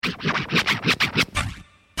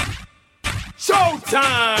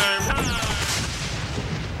Showtime!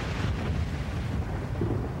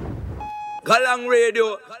 Galang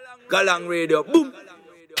Radio, boom!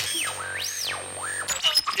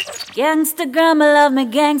 Gangsta girl, me love me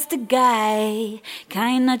gangsta guy.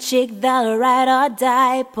 Kinda chick that'll ride or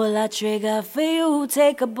die. Pull a trigger for you,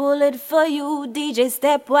 take a bullet for you. DJ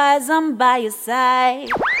Stepwise, I'm by your side.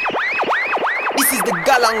 This is the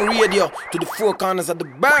Galang Radio to the four corners of the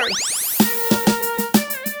burn.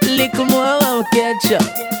 Little more, I'll catch up.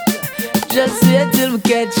 Just wait till we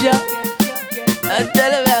catch up. I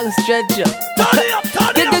tell him I'll stretch up.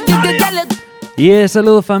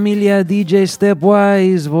 Saludos familia, DJ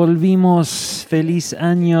Stepwise, volvimos, feliz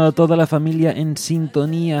año, toda la familia en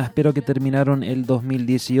sintonía, espero que terminaron el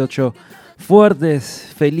 2018 fuertes,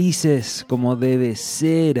 felices como debe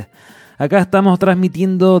ser. Acá estamos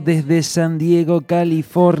transmitiendo desde San Diego,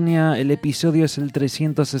 California, el episodio es el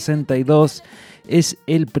 362, es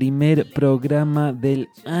el primer programa del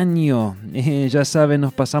año. Ya saben,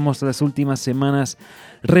 nos pasamos las últimas semanas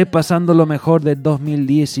repasando lo mejor del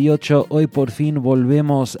 2018. Hoy por fin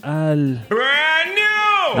volvemos al...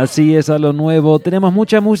 Así es, a lo nuevo. Tenemos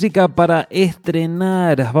mucha música para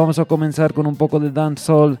estrenar. Vamos a comenzar con un poco de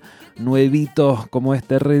dancehall nuevito, como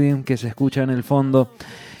este rhythm que se escucha en el fondo.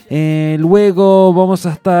 Luego vamos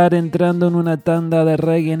a estar entrando en una tanda de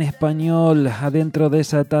reggae en español. Adentro de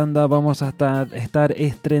esa tanda vamos a estar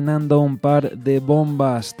estrenando un par de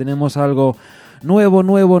bombas. Tenemos algo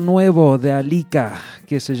nuevo de Alika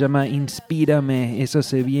que se llama Inspírame. Eso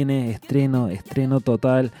se viene, estreno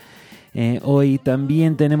total. Hoy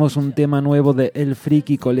también tenemos un tema nuevo de El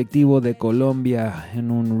Friki Colectivo de Colombia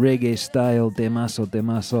en un reggae style,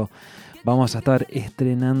 temazo. Vamos a estar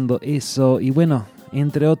estrenando eso y bueno,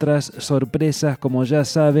 entre otras sorpresas, como ya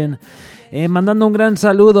saben, mandando un gran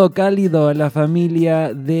saludo cálido a la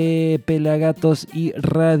familia de Pelagatos y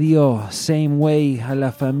Radio, Same Way, a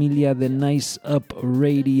la familia de Nice Up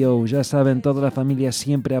Radio, ya saben, toda la familia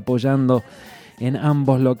siempre apoyando en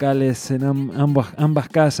ambos locales, en ambas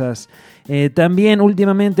casas. También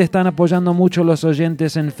últimamente están apoyando mucho los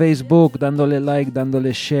oyentes en Facebook, dándole like,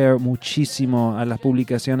 dándole share muchísimo a las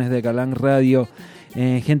publicaciones de Galang Radio.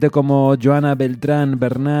 Gente como Joana Beltrán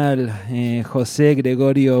Bernal, José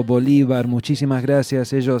Gregorio Bolívar, muchísimas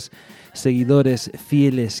gracias. Ellos seguidores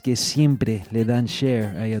fieles que siempre le dan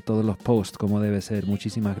share ahí a todos los posts como debe ser.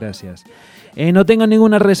 Muchísimas gracias. No tengo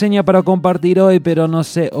ninguna reseña para compartir hoy, pero no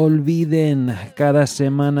se olviden, cada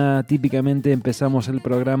semana típicamente empezamos el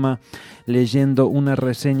programa leyendo una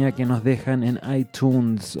reseña que nos dejan en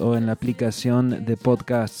iTunes o en la aplicación de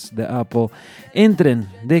podcasts de Apple. Entren,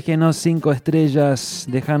 déjenos 5 estrellas,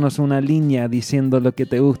 déjanos una línea diciendo lo que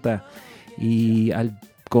te gusta y al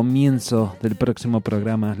comienzo del próximo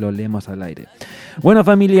programa lo leemos al aire. Bueno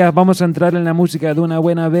familia, vamos a entrar en la música de una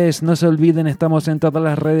buena vez. No se olviden, estamos en todas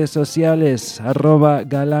las redes sociales,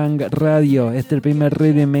 @Galang Radio. Este es el primer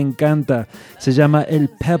rhythm, me encanta. Se llama El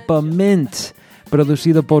Peppermint,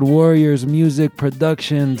 producido por Warriors Music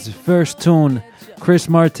Productions. First tune, Chris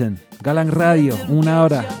Martin. Galang Radio, 1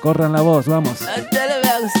 hora, corran la voz, vamos.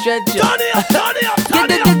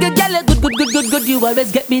 Good, you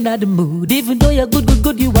always get me in the mood. Even though you're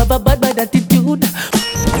good, you have a bad attitude.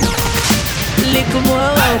 Little more,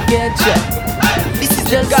 I'll get ya. This is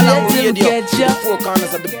Just Galang let him Radio, get ya. the four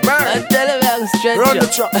corners of the burn. I tell him I'll stretch Run ya. the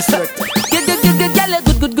track, selector.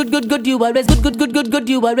 Good, you always good, you always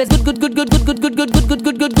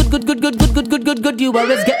good, you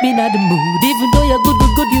always get me in the mood. Even though you're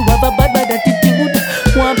good, you have a bad attitude.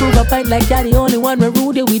 One prove a fight like you're the only one who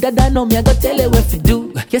rude you with that know me, I gotta tell you what to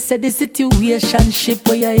do. You said the situationship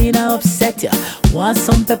where you're in a upset ya. Want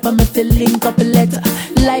some pepper, me feel link up a letter.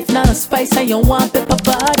 Life not a spice and you want pepper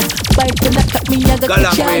bad. Bite when I cut me, I gotta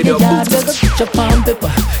catch ya. You gotta get your palm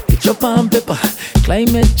pepper, get your palm pepper.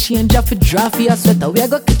 Climate change, I feel drafty, I sweat. We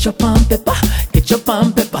go get your palm pepper, get your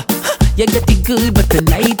palm pepper. You get it good, but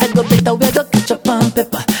tonight I go better. We go get your palm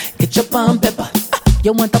pepper, get your palm pepper.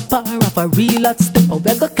 You want a power of a real hot stepper.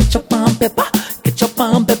 We go get your palm pepper, get your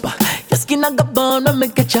palm pepper. Your skin I got burn, let me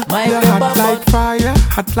get your my you're hot like fire,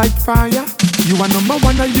 hot like fire. You are number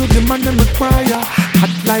one and you the man them require.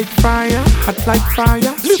 Hot like fire, hot like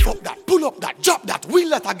fire. Lift up that, pull up that, drop that, wheel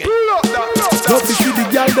that again. Pull up that. Love to see the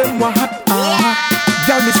girl them want hot.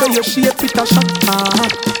 Girl me say your shape it a shot.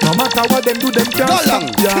 No matter what them do, them can't Galang,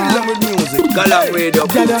 stop. kill them with music. Galang Radio.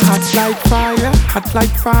 Girl you hot like fire, hot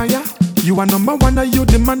like fire. You are number one and you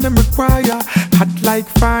the man them require. Hot like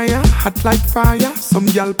fire, hot like fire. Some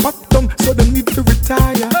girl pop down so them need to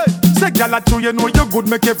retire. Say girl I tell you know you good,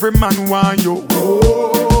 make every man want you.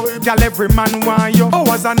 Oh Girl, every man want you.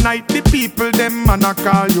 Hours a night, the people, them man a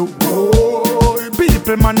call you. Oh,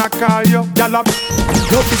 people man a call you. Girl, love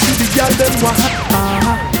to see the girl, them want.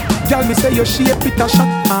 Girl, me say your shape, it a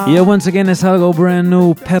shot. Yeah, once again, it's algo brand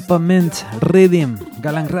new. Peppermint Rhythm,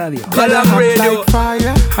 Galang Radio. Galang Hot Radio. like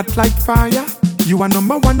fire, hot like fire. You are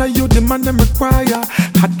number one, and you the man them require.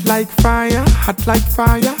 Hot like fire, hot like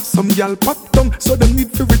fire. Some y'all pop down, so them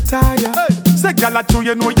need to retire. Say, girl, I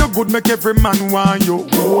you know you good, make every man want you.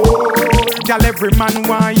 Oh, girl, every man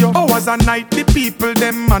want you. Hours a night, the people,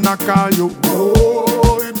 them man a call you.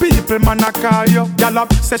 Oh, people man a call you. Girl,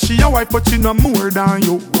 say she a wife, but she no more than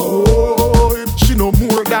you. Oh, she no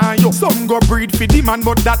more than you. Some go breed for the man,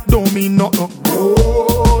 but that don't mean nothing.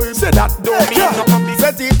 Oh, say that don't mean nothing.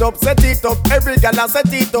 Set it up, every gal a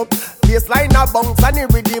set it up. Baseline a bounce and the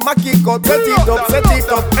rhythm a kick up. Set it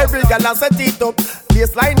up, every gal a set it up.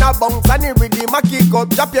 Baseline a bounce and the rhythm a kick up.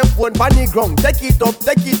 Drop your phone on the ground, take it up.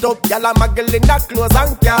 Gal a muggle in the clothes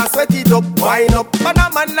and can't sweat it up. Wind up, man a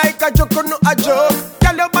man like a joke, no a joke.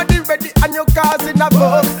 Gal your body ready and your cars in a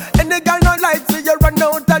boat. And the gal no like so you run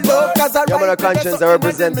out of love. Cause I your conscience I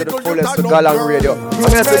represent to the fullest to Galang Radio. I'm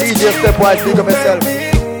gonna say DJ Stepwise, speak up yourself.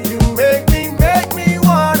 Make me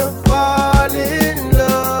wanna fall in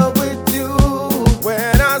love with you.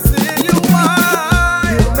 When I see you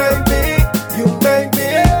smile, you make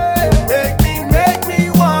me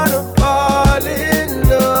wanna fall in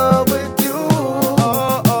love with you.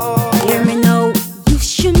 Hear me now, you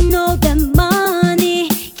should know that money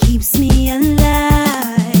keeps me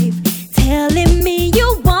alive. Telling me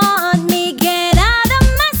you want me, get out of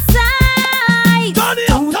my sight.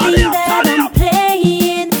 Don't think that I'm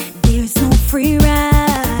playing, there's no free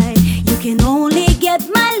ride. You can only get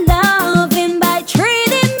my loving by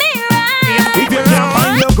treating me right. If you can't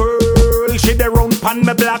find your girl, she the round pan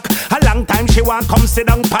me black. A long time she want come sit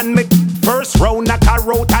down pan me. First round knock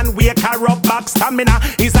her out and wake her up back. Stamina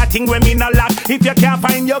is a thing when me no lack. If you can't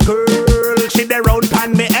find your girl, she the round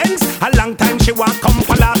pan me ends. A long time she want come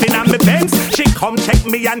for laughing at me bends. She come check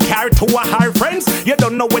me and carry two of her friends. You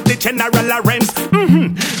don't know what the general arrange.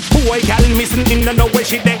 Boy, girl missing in the know where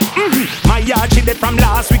she dey. My yard she dey from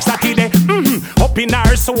last week Saturday. Up in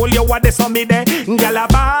her soul, you what they saw me there. Girl a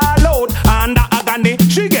ball out under agony.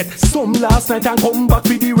 She get some last night and come back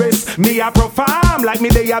with the rest. Me a perform like me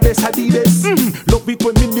they a best at the best. Love it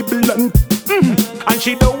when me nibble and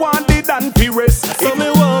she don't want it and fi rest. So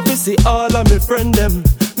me want to see all of me friend them.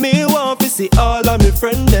 Me want to see all of me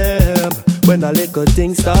friend them. When a little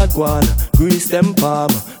things start going, grease them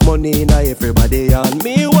palm, money in everybody on.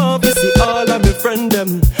 Me want to see all of me friend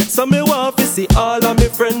them. So me want to see all of me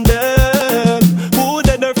friend them. Who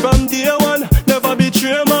dead there from day one, never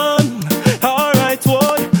betray man. Alright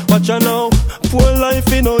boy, watch you now. Poor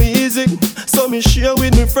life ain't no easy, so me share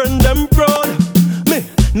with me friend them proud. Me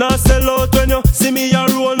nah sell out when you see me a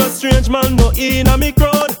roll, no strange man no in a me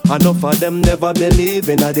crowd. Enough of them never believe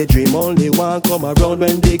in a the dream, only one come around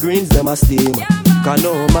when the greens them a steam. Cause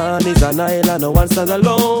no man is an island, no one stand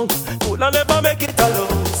alone. Could I never make it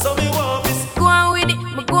alone, so me want this. Go on with it,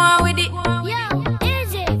 but go on with it. Yo,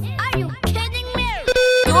 is it? Are you kidding me?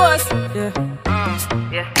 Yours,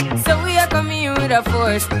 yeah. So we are coming in with a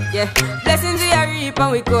force, yeah. Blessings we are reap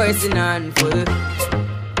and we coursing on full.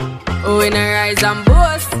 Oh, we not rise and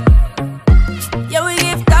boast. Yeah, we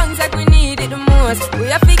give thanks like we need it the most. We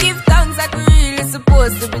have to give thanks like we really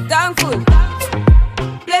supposed to be thankful.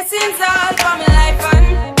 Blessings all for my life and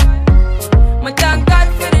my thank God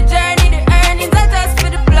for the journey, the earnings are just for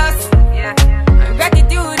the plus. Yeah, my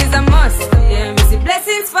gratitude is a must. Yeah, me see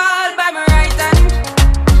blessings fall by my right hand.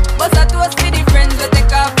 But I toast for the friends we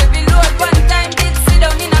take off every load. One time did sit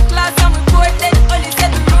down in a class and we both then only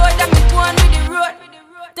set the road and me go on with the road.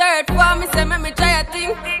 Third form, me say me try a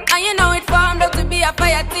thing. And you know it formed out to be a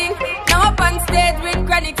fire thing. Now up on stage with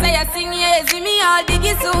chronic, say I sing. Yeah, see me all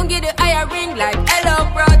diggy soon, get the higher ring. Like hello,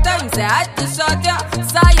 brother, you say I had to shut ya.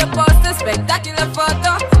 Saw your poster, spectacular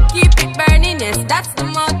photo. Keep it burning, yes, that's the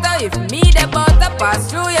motto. If me the butter pass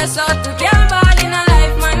through your shot to get ball in a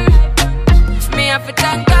life, man. Me have to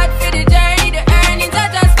thank God for the journey, the earnings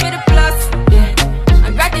are just for the plus. Yeah,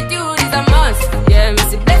 and gratitude is a must. Yeah, me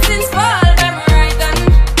see blessings fall.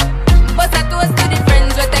 But I toast to the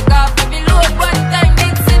friends we take off every load. One time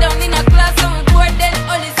they sit down in a class and we board then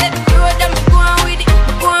only set the road and we go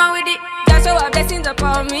on with it, That's how our blessings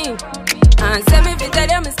upon me. And send me to tell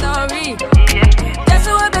them a story. That's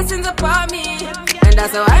how our blessings upon me. And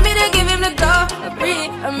that's how I made to give him the glory.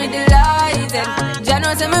 I'm delighted.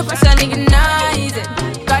 Jano send me passion ignited.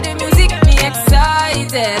 Got the music me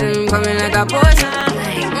excited. I'm coming like a potion.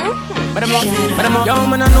 But I'm But I'm yo,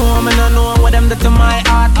 man, I know what them do to my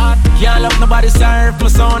heart. Can't love nobody, serve my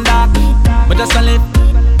sound dark. But just a live,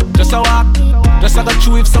 just a walk. Just I got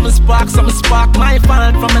you if some spark. My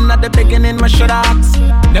fault from another beginning, my should ask.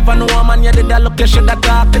 Never know a man, you did that look, you should have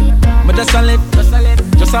talked. But just a live,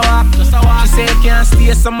 just a walk. She say you can't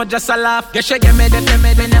stay, so much just a laugh. Yeah, she give me the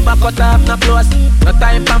me never cut off, no close. No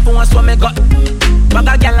time for once when me got. Bag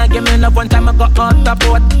a girl and give me love one time I got out the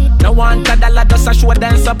boat. No $1 just a show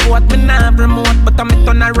them support. Me nah remote, but I'm it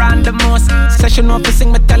turn around the most. Session off to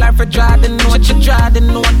sing, me tell her for draw the note. She draw the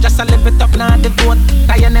note, just a live it up, now the goat.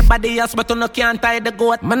 Tie anybody else, but you no can't tie the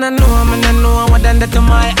goat. Man I know what done that to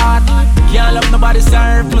my heart. Can't love nobody,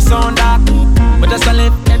 serve my sound dark. But just a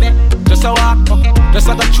live, baby, just a walk. Just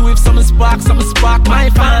I got you if some spark. My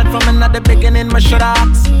fault from another beginning, my should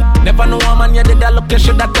ask. Never know a man, you did that look, you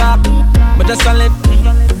should have talked. But just a live,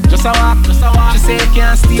 just a walk. She say you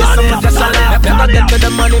can't stay, so me just a live. Never get to the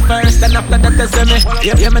money first, then after that they say me.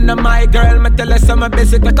 Yeah, me know my girl, me tell her some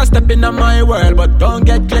busy. Take a step in my world, but don't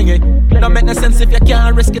get clingy. Don't make no sense if you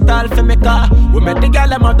can't risk it all for me car. We make the girl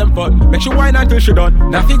them have them fun, make she whine until she done.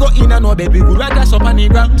 Now if you go in and no baby, good right just up on the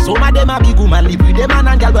ground. So my dem a big woman, live with them man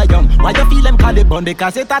and girl were young. Why you feel them call it bun,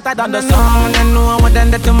 because it hotter than the sun. I know what done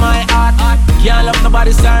that to my heart. Can't love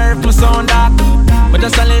nobody, serve my sound dark. But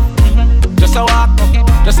just a live, just a walk.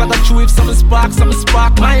 Just I got you if some spark.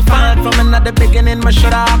 My fault from another beginning, my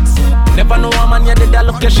should ask. Never know a man, you did that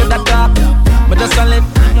look, you should have talked. But just a live,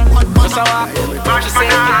 just a walk. She say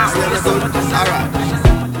you can't stay, so just a walk.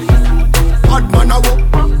 Mad man a walk,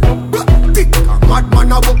 mad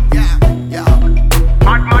man a walk, yeah.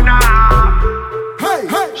 Mad man a. Hey,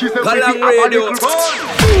 she said Galang Radio.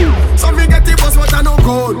 Some me get the bus, but I no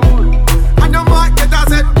code. And the market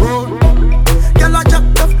has it road. Girl a jack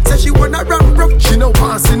up, say she wanna run broke. She no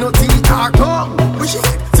want see no teeth or tongue. But she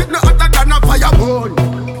sit no hotter than a fire bone.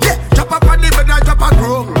 Yeah, drop up on the bed and drop a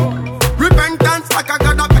groan. Repentance, like a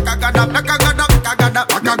gada.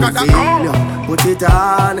 Put it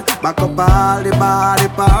on, back up all the body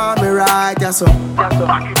for me right, yes so.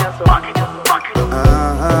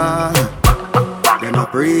 Them a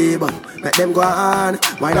pray, but let them go on.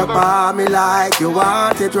 Wind up on me like you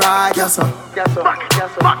want it right, yes so.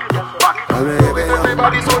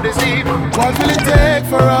 Everybody's so deceived. What will it take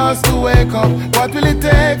for us to wake up? What will it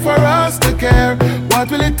take for us to care? What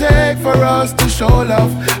will it take for us to show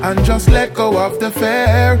love and just let go of the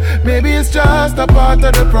fear? Maybe it's just a part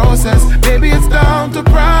of the process. Maybe it's down to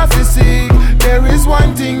prophecy. There is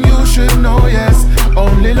one thing you should know, yes.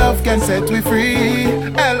 Only love can set we free.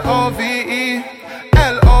 L-O-V-E,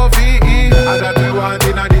 L-O-V-E. And that we want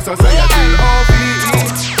in this society.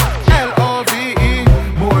 L-O-V-E,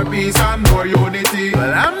 more peace and more unity.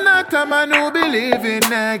 Well, I'm not a man who believe in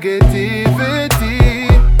negativity.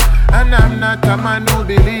 And I'm not a man who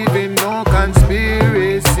believe in no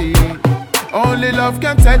conspiracy. Only love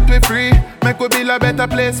can set me free. Make we build a better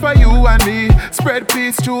place for you and me. Spread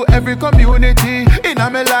peace through every community. In a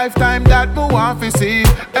my lifetime that we want to see.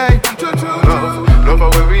 Hey, love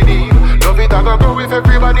what we need. Love it and go grow with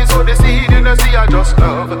everybody, so the seed in the sea I just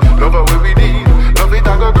love. Love what we need. Love it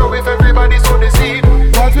and go grow with everybody, so the seed.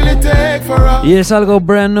 What will it take for us? Y es algo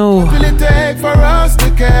brand new. What will it take for us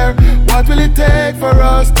to care? What will it take for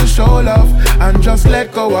us to show love and just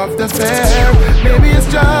let go of the fear? Maybe it's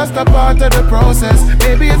just a part of the process.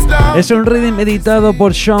 Maybe it's down. Es un rhythm editado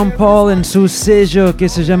por Sean Paul en su sello que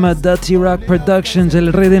se llama Dirty Rock Productions.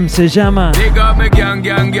 El rhythm se llama Big up me gang.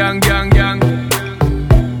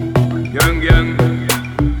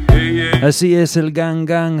 Así es el Gang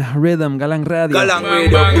Rhythm, Galang Radio. Galang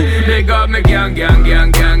Radio. Big up me gang.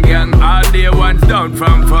 All day ones down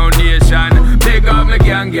from foundation. Big up me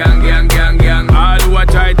gang. All who a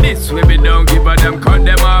try this we be don't give a damn. Cut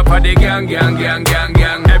them off of the gang.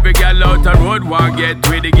 Every girl out the road want get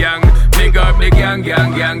with the gang. Big up the gang.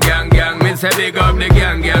 Me say big up the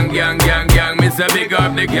gang. Me say big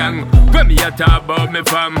up the gang. Come here talk about me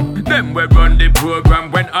fam. Them we run the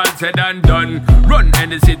program when all said and done. Run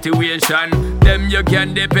any situation. Them you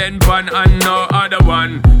can depend on and no other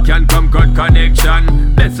one can come cut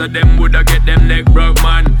connection. That's how them woulda get them leg broke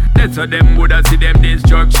man. That's how them woulda see them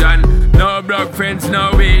destruction. No broke friends,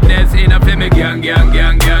 no weakness in a family gang.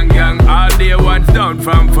 All day ones down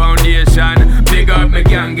from foundation. Big up me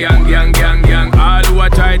gang. All who a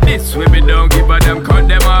try this we be don't give a damn. Cut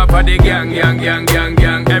them off of the gang.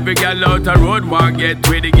 Every girl out the road want get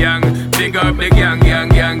with the gang. Big up the gang.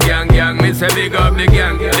 Me say big up the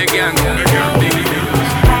gang.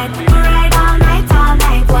 Ride all night,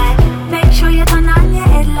 why? Make sure you turn on your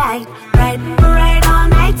headlight. Ride all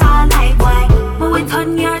night, why? But we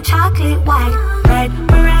turn your chocolate white. Ride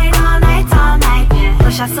all night,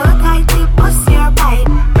 push us so tight,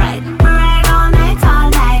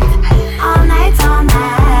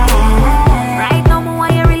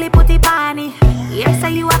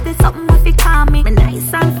 this something if you call me. Me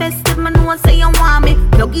nice and festive, me know say you want me.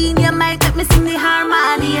 Plug in your mic, let me sing the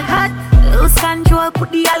harmony. Hot, lose control,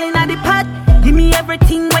 put the all in the pot. Give me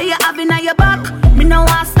everything where you have in your back. Me no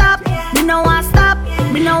want stop, me no want stop,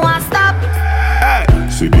 me no want stop.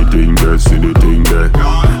 See the thing there, see the thing there.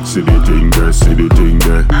 See the thing there, see the thing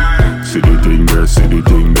there. See the thing there, see the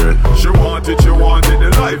thing there. She want it, the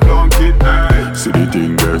lifelong kid. See the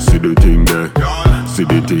thing there, see the thing there. See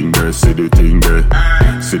the thing there, see the thing there.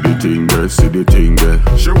 See the thing there, see the thing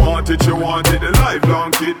there. She want it, the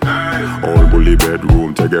lifelong kid. All bully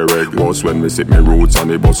bedroom, take a red. Boss when me sit me roots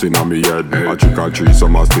and the bus in on me head. I trick or treat,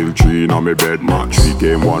 some are still tree in on me bed. 3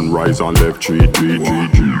 game, 1 rise and left 3.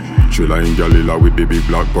 Chilla in Galila with the big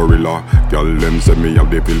black gorilla. Girl them say me have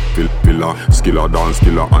the pillar. Skiller dance,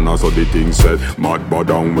 skiller and as all the thing said. Mad bad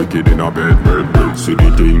down wicked in a bed. See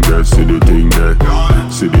the thing there, see the thing there.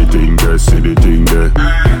 See the thing there, see the thing there.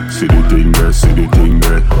 See the thing there, see the thing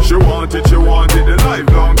there. She want it, the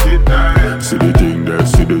lifelong kid. See the thing there,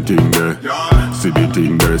 see the thing there. See the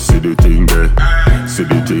thing there, see the thing there. See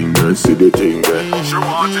the thing there, see the thing there. She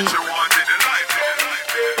want it, the lifelong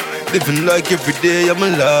kid. Living like every day I'm a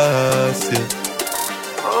loss, yeah.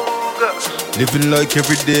 Living like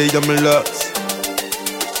every day I'm a loss.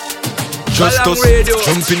 Just us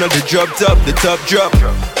jumping at the top drop.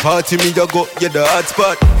 Party me ya go, yeah, the hot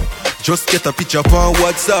spot. Just get a picture on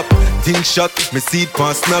WhatsApp. Think shot, me see it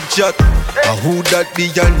on Snapchat. Who that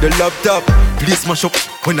behind the laptop? Please smash up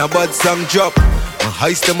when a bad song drop. My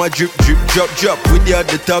high stem a drip, drop. With you at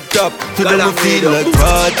the top. To them I feel like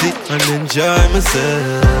party and enjoy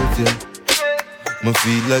myself, yeah. I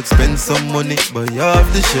feel like spend some money, buy off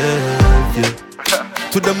the shelf, yeah.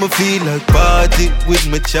 To them I feel like party with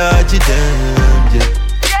me charge it them, yeah.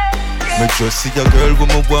 Me just see a girl who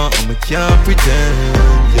me want and me can't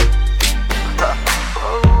pretend, yeah.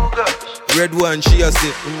 Red one she a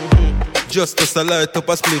say, just as I light up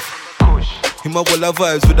a spliff. Him a wall of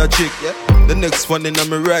vibes with a chick, yeah. The next one in a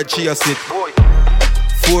me ride she a sit.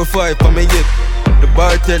 4 or 5 on me hip. The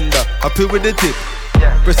bartender happy with the tip.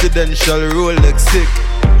 Presidential Rolex sick.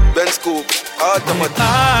 Benz Coupe automatic.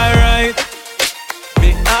 Alright,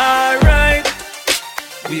 we alright.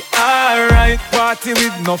 We alright. Party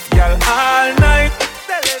with enough y'all all night.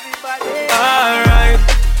 Tell everybody. Alright,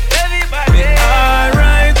 everybody. We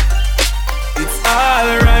alright. It's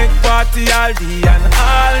alright. Party all day and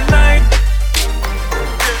all night.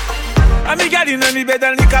 And me got in on the bed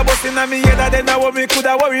and liquor bust in on me head. Then I what me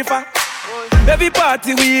coulda worry for. Every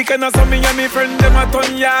party weekend or something and me friend them a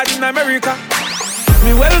ton yard in America.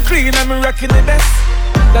 Me well clean and me rocking the best.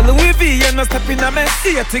 The Louis V and no step in a mess.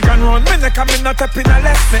 See a tick and run, me neck and me not step in a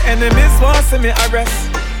less. Me enemies want see me arrest.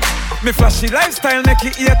 Me flashy lifestyle make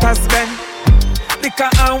it haters bend. Liquor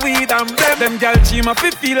and weed and blem. Them gal cheat me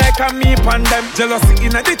feel like I'm me pan them. Jealousy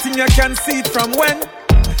in a the thing you can see it from when.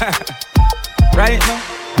 Right now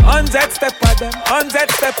 100 step of them,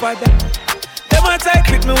 100 step of them. Them a try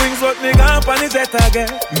clip me wings but me gone pan the jet again.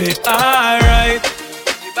 Me alright,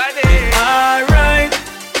 alright.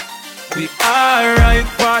 We alright,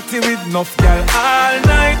 party with enough girl all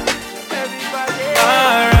night.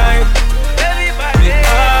 Alright, we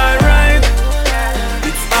alright.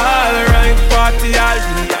 It's alright, party all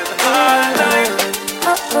day and all night.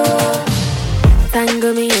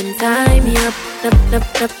 Tangle me and tie me up.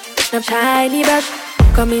 Nap shiny brush.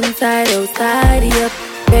 Come inside, outside it up.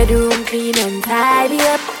 Bedroom clean and tidy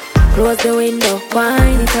up. Close the window,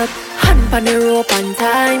 wind it up. Hand on the rope and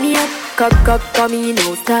tie me up. Cock, come in,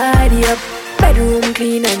 outside it up. Bedroom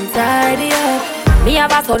clean and tidy up. Me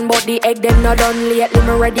have a son, but the egg them not done lately.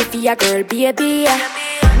 Me ready for your girl, baby.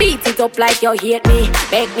 Beat it up like you hate me.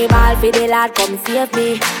 Make me ball for the lad, come save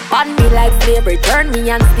me. Pan me like slavery, turn me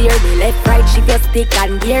and steer me. Left, right, shift your stick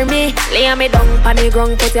and gear me. Lay me down pan the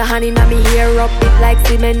ground, put your hand in me hair. Rub it like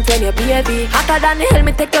cement when you baby. Hotter than hell,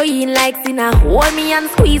 me take you in like sinner. Hold me and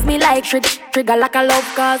squeeze me like trigger like a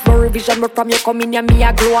love cause. No revision, but from you come in, me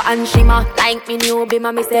a glow and shimmer. Like me new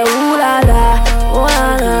bimmer, me say ooh la la, ooh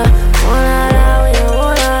la la, ooh la la,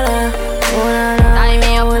 ooh la la, ooh la la. Tie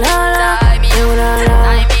me up, ooh la la, tie me up,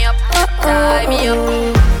 tie me up, tie me up.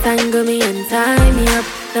 Tangle me and tie me up.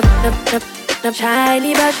 Nap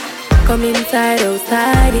shiny brush. Come inside,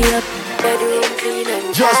 outside it up. Bedroom clean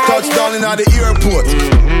and just touched down in the airport.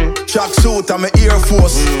 Track suit and my Air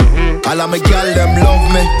Force. All of my gal them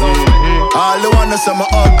love me. All the ones say me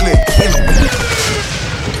ugly.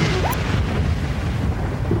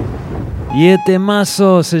 Y el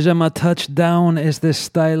temazo se llama Touchdown, es de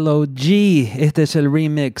Style OG. Este es el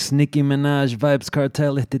remix, Nicki Minaj, Vybz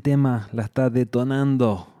Kartel. Este tema la está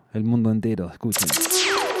detonando el mundo entero. Escuchen.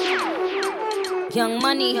 Young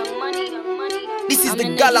Money, This is the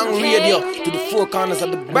Galang Radio to the four corners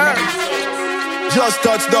of the bird. Just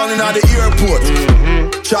touched down in the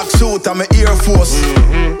airport. Track suit and my Air Force.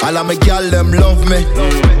 All of my gal them love me.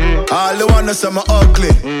 All the wanna say me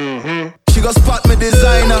ugly. She go spot me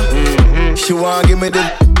designer. She wanna give me the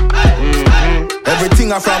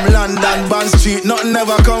everything I from London, Bond Street. Nothing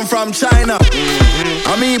ever come from China.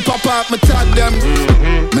 I mean pop up, me tag them.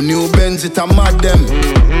 My new Benz it a mad them.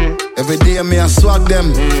 Every day me a swag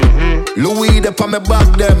them. Louis up on me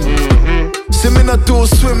back them. See me not too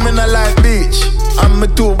swim, me not like beach. And me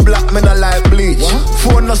too black, me not like bleach.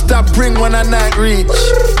 Phone no stop ring when a night reach.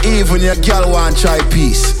 Even your girl want try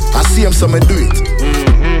peace. I see him so me do it.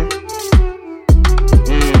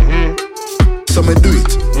 So me do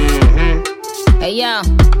it. Hey yo,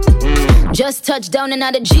 just touched down and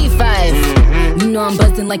out of G5. You know I'm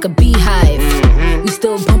buzzing like a beehive. We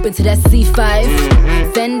still bumping to that C5.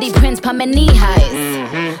 Fendi prints pa my knee highs.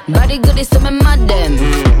 Body good is some mad them.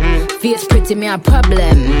 Fierce pretty me a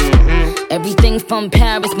problem. Everything from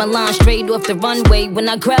Paris, Milan, straight off the runway when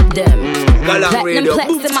I grab them. Platinum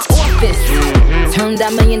plaques in my office. Turn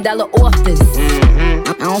that $1 million office.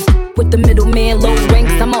 I don't f with the middleman, low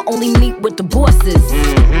ranks. I'ma only meet with the bosses.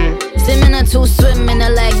 Swimming to swimming, I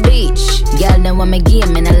like beach. Girl, then want me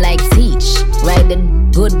game and I like teach. Ride the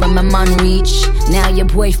good when my man reach. Now your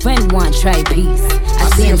boyfriend want try peace. I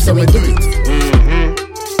see him so he do it.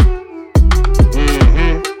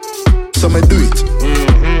 So me do it.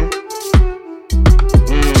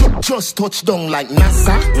 Just touch down like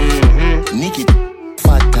NASA. Nikki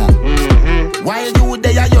fatter. While you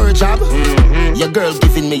there at your job, your girl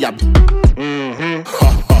giving me a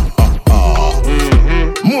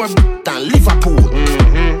more than Liverpool.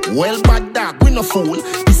 Well bad dog, we no fool.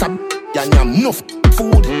 This a and yam enough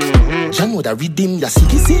food. You know that redeem your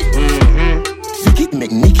sicky see. Vicky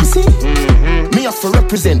make Nicky see. Me have to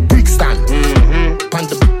represent Brixton. Pan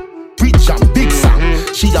the bridge and big song.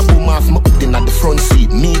 She a boom off my in at the front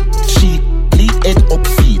seat. Me, she, lead head up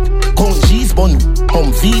feet. Come G's bun,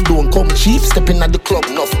 come V, don't come cheap. Stepping at the club,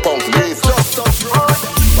 enough punk. Leave just touch road.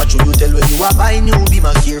 What should you tell when you are buying new? Be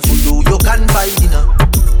my careful, though you can buy dinner.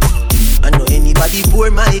 I know anybody pour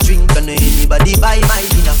my drink, I know anybody buy my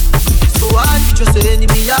dinner. So hard to just an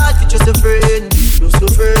enemy, hard to just a friend. Just a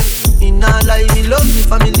friend. In a lie, me love me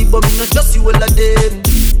family, but me not just you all of them.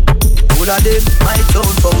 All of them might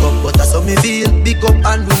sound fuck up, but that's how me feel. Big up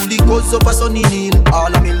and rule, cause up a sunny kneel.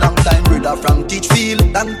 All of me long time brother from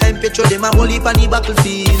Teachfield. Long time petrol, them a whole heap on the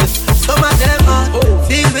battlefield. Some of them are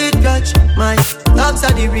filled with grudge. My dogs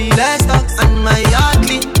are the realest dogs. And my heart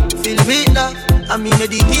clean, filled with love. And me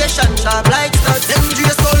meditation sharp like studs. Them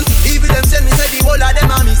Dre skull, even them send me say the whole of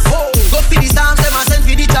them a miss. Go for the Psalms, them a send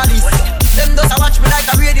for the chalice. Them does a watch me like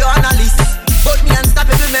a radio analyst. But me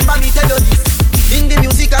unstoppable, remember me tell you this. In the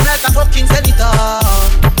music I'm like a fucking senator.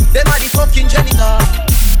 Them are the fucking janitor.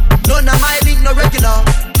 None of my link no regular.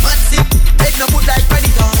 Massive, make no put like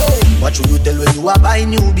predator. What should you tell when you are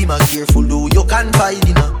buying new? Be my careful, though you can buy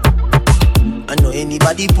dinner. I know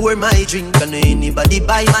anybody pour my drink, I know anybody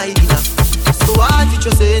buy my dinner. So hard to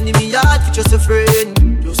just an enemy, hard to just a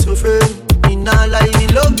friend. Just a friend. Me nah lie, me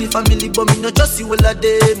love me family, but me not just you all of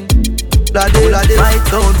them. All of them might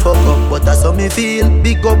sound fuck up, but that's how me feel.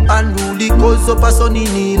 Big up and rule, cause up a sunny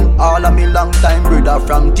kneel. All of me long time brother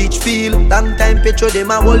from Teachfield. Long time petrol,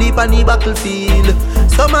 them a whole heap on the battlefield.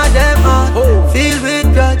 Some of them are filled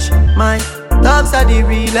with grudge. My dogs are the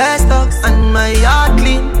realest dogs. And my heart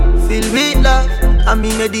clean, filled with love. And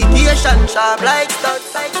me meditation sharp like studs.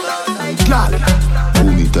 Girl,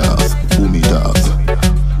 boom it off, boom it off,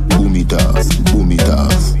 boom it off, boom it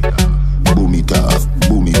off, boom it off,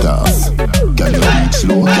 boom it off. Can you beat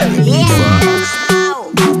slow? Can you beat fast?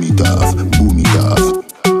 Boom it off, boom it off,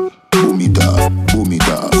 boom it off, boom it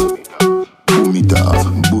off, boom it off,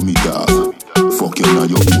 boom it off. Fuck you now,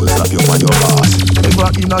 your whole slap you on your ass. Never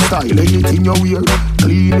in a style, anything you wear.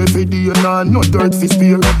 Clean every day, nah, no dirt fi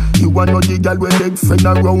spare. You want no the girl with leg friend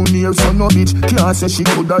around here. So no bitch can't say she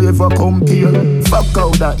coulda ever compare. Fuck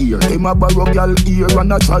out that ear, them a borrow girl ear.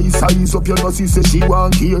 And a try size up your nose, say she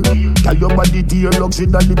want here. Tell your body dear, luxury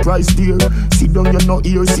than the price dear. Sit down, you no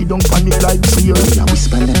ear, sit down, panic like fear. Now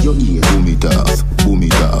whisper at your ear. Boom it off, boom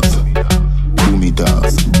it off, boom it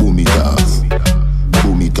off, boom it off.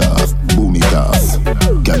 Boom it off, boom it off.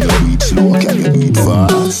 Can you beat slow, can you beat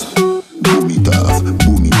fast? Boom it off,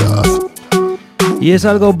 boom it off. Y es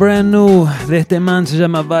algo brand new de este man, se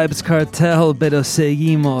llama Vybz Kartel, pero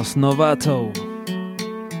seguimos, Novato.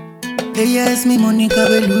 Ella es mi Mónica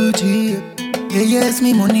Bellucci. Ella es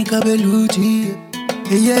mi Mónica Bellucci.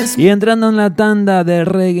 Ella es Y entrando en la tanda de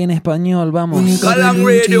reggae en español, vamos. Galang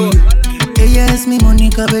Radio. Ella es mi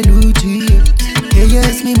Mónica Bellucci. Ella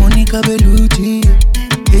es mi Mónica Bellucci.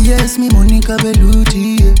 Ella es mi Mónica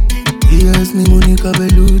Bellucci. Ella es mi Mónica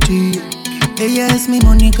Bellucci. Ella es mi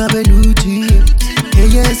Mónica Bellucci.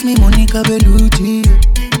 Ella es mi Mónica Bellucci.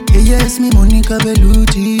 Ella es mi Mónica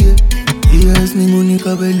Bellucci. Ella es mi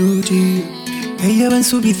Mónica Bellucci. Ella va en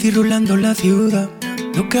su bici rulando la ciudad.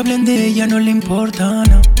 Lo que hablen de ella no le importa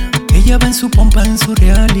nada. Ella va en su pompa, en su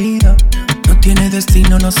realidad. No tiene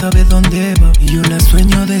destino, no sabe dónde va. Y yo la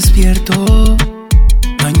sueño despierto,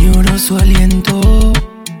 añoro su aliento.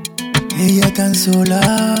 Ella tan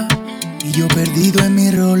sola y yo perdido en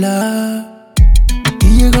mi rola.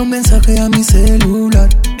 Y llega un mensaje a mi celular.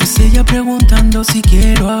 Es ella preguntando si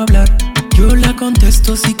quiero hablar. Yo la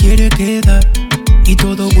contesto si quiere quedar. Y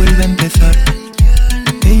todo vuelve a empezar.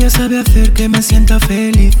 Ella sabe hacer que me sienta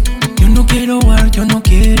feliz. Yo no quiero war, yo no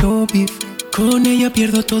quiero beef. Con ella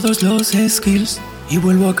pierdo todos los skills y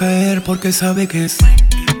vuelvo a caer porque sabe que es.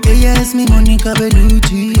 Ella es mi Mónica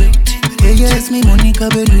Bellucci. Ella es mi Mónica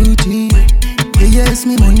Bellucci. Ella es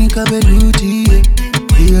mi Mónica Bellucci.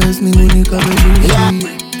 Ella es mi Mónica Bellucci.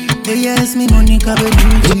 Ella es mi Mónica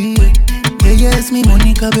Bellucci. Ella es mi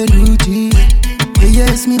Mónica Bellucci. Ella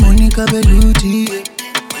es mi Mónica Bellucci.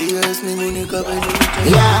 Ella es mi Mónica Bellucci.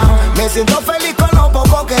 Yeah, me siento feliz con lo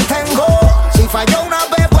poco que tengo. Si fallo una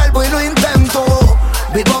vez vuelvo y lo intento.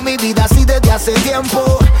 Vivo mi vida así desde hace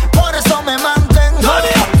tiempo. Por eso me mantengo.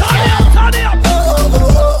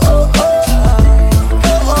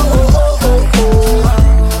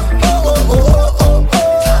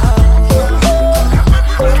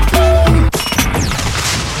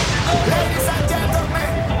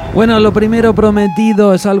 Bueno, lo primero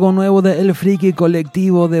prometido es algo nuevo de El Friki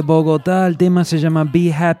Colectivo de Bogotá. El tema se llama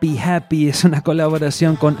Be Happy Happy. Es una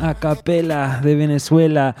colaboración con Acapella de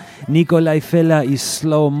Venezuela, Nicolai Fela y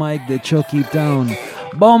Slow Mike de Chucky Town.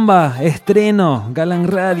 Bomba, estreno, Galang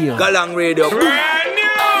Radio. Galang Radio.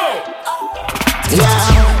 Yeah,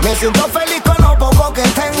 me siento feliz con lo poco que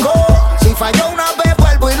tengo. Si fallo una vez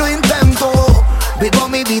vuelvo y lo intento. Vivo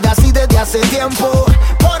mi vida así desde hace tiempo.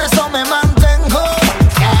 Por eso me mantengo.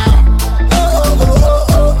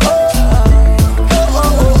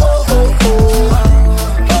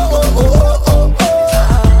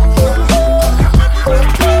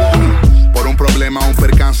 Un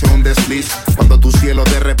percance, un desliz. Cuando tu cielo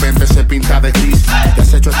de repente se pinta de gris. Te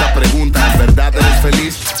has hecho esta pregunta, ¿en verdad eres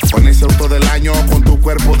feliz? Con ese auto del año, con tu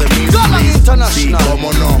cuerpo de Miss. Sí,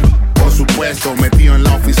 cómo no, por supuesto. Metido en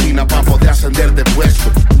la oficina para poder ascender de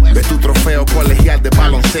puesto. Ves tu trofeo colegial de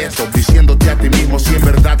baloncesto, diciéndote a ti mismo si en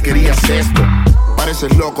verdad querías esto.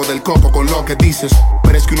 Pareces loco del coco con lo que dices,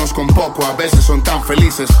 pero es que unos con poco a veces son tan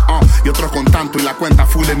felices, y otros con tanto y la cuenta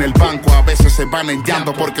full en el banco. A veces se van en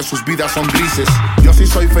llanto porque sus vidas son grises. Yo sí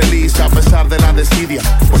soy feliz a pesar de la desidia,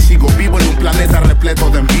 pues sigo vivo en un planeta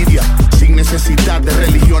repleto de envidia, sin necesidad de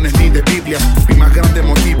religiones ni de biblias. Mi más grande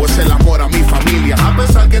motivo es el amor a mi familia. A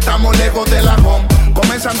pesar que estamos lejos de la home,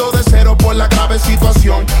 comenzando de cero por la grave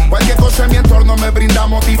situación. Cualquier cosa en mi entorno me brinda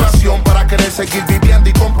motivación para querer seguir viviendo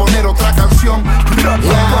y componer otra canción. Yeah,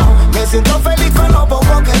 me siento feliz con lo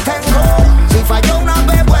poco que tengo. Si fallo una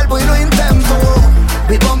vez vuelvo y lo intento.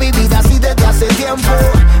 Vivo mi vida así desde hace tiempo.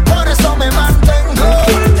 Por eso me mantengo.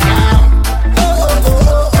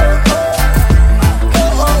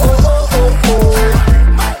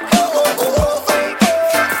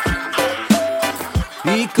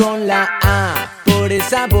 Y con la A, por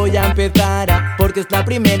esa voy a empezar, porque es la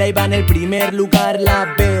primera y va en el primer lugar.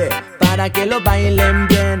 La B, para que lo bailen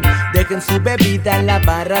bien, dejen su bebida en la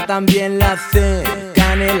barra, también la C.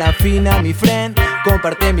 Canela fina, mi friend,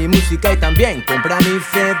 comparte mi música y también compra mi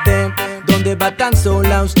CD. ¿Dónde va tan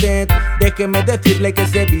sola usted? Déjeme decirle que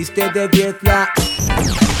se viste de 10 la...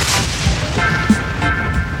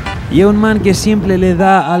 Y un man que siempre le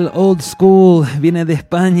da al old school, viene de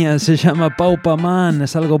España, se llama Paupa Man,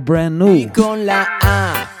 es algo brand new. Y con la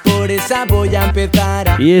A, por esa voy a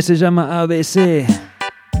empezar. Y ese se llama ABC.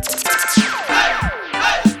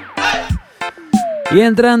 Y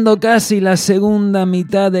entrando casi la segunda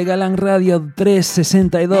mitad de Galang Radio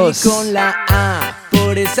 362. Y con la A,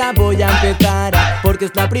 por esa voy a empezar, porque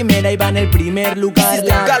es la primera y va en el primer lugar.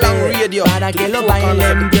 La B, para que lo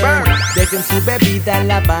bailen bien, dejen su bebida en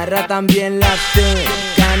la barra, también la C.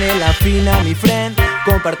 Canela fina, mi friend,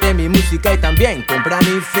 comparte mi música y también compra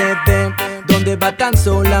mi CD. ¿Dónde va tan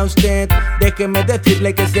sola usted? Déjeme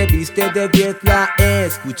decirle que se viste de 10 la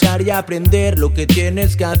escuchar y aprender lo que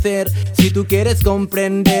tienes que hacer. Si tú quieres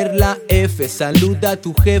comprender la F, saluda a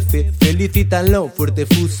tu jefe, felicítalo fuerte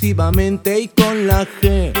efusivamente y con la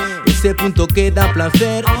G. Ese punto que da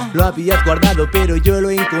placer, lo habías guardado pero yo lo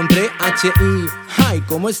encontré. H-I, hi,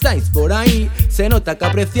 ¿cómo estáis por ahí? Se nota que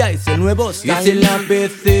apreciáis el nuevo style. Es el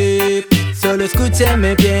ABC, solo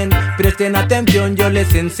escúchenme bien, presten atención, yo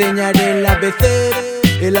les enseñaré el ABC.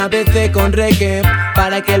 El ABC con reggae,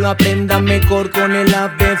 para que lo aprendan mejor con el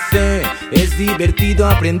ABC. Es divertido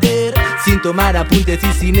aprender, sin tomar apuntes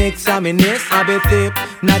y sin exámenes. ABC,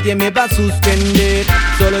 nadie me va a suspender,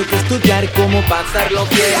 solo hay que estudiar cómo pasarlo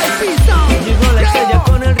bien. Llegó la estrella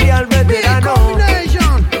con el real veterano.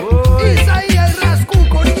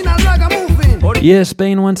 Yes,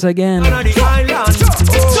 Pain once again.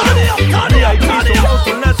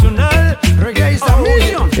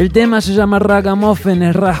 El tema se llama Ragamuffin,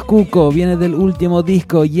 es Rascuco, viene del último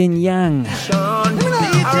disco Yin Yang.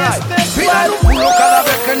 Cada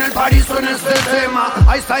vez que en el París suena este tema,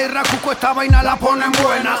 ahí está y Rascuco, esta vaina la ponen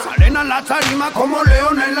buena. Salen a la tarima como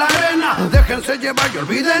león en la arena. Déjense llevar y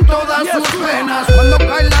olviden todas sus penas. Cuando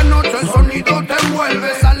cae la noche el sonido te envuelve.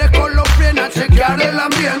 Sales con los pies a chequear el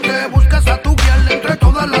ambiente. Buscas a tu piel entre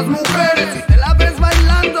todas las mujeres y te la ves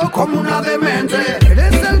bailando como una demente.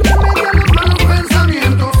 Eres el remedio a los malos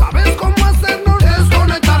pensamientos. Sabes cómo hacernos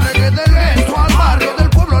desconectar reggae del lento al barrio, del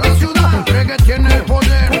pueblo a la ciudad. El reggae tiene el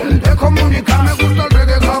poder de comunicar. Me gusta el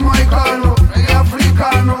reggae jamaicano, reggae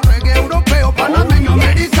africano, reggae europeo, panameño,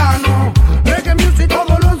 americano. Reggae music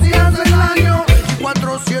todos los días del año,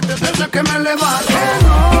 24/7 desde que me levanto. Que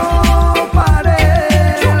no pare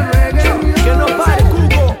el reggae music, que no pare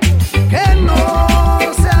Cuco, que no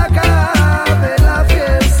se acabe la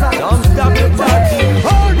fiesta. Don't stop the party.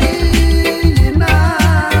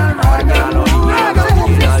 Original,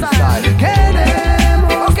 original style.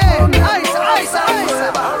 Queremos, okay, ice.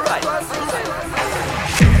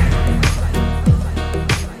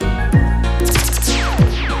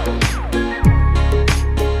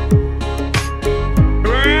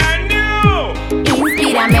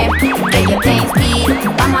 Inspírame, que yo te inspiro.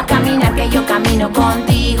 Vamos a caminar, que yo camino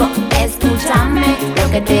contigo. Escúchame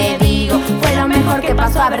lo que te digo. Fue lo mejor que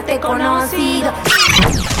pasó haberte conocido.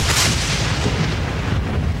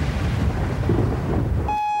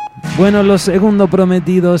 Bueno, lo segundo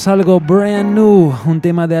prometido es algo brand new. Un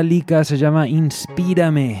tema de Alika, se llama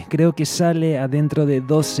Inspírame. Creo que sale adentro de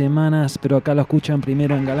 2 semanas, pero acá lo escuchan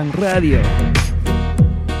primero en Galán Radio.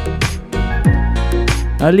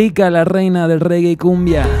 Alika, la reina del reggae y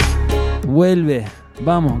cumbia, vuelve.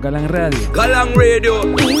 Vamos, Galán Radio. Galán Radio.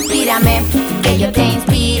 Inspírame, que yo te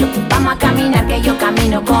inspiro. Vamos a caminar, que yo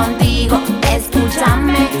camino contigo.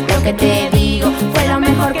 Escúchame lo que te digo. Fue lo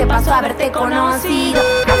mejor que pasó haberte conocido.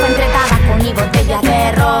 No fue entre tabaco ni botellas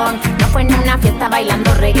de ron. No fue en una fiesta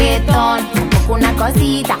bailando reggaetón. Tampoco una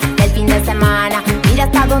cosita del fin de semana. Mira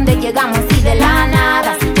hasta dónde llegamos y de la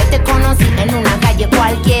nada. Yo te conocí en una calle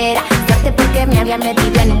cualquiera. Suerte porque me había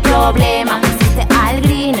metido en un problema. Me hiciste al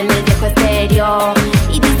green en el viejo estéreo.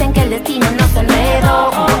 Y dicen que el destino no se enredó.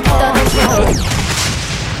 Todo eso.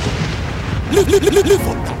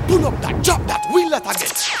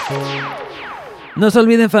 No se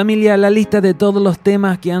olviden, familia, la lista de todos los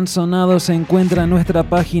temas que han sonado se encuentra en nuestra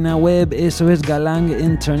página web, eso es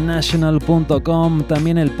galanginternational.com.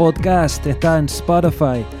 También el podcast está en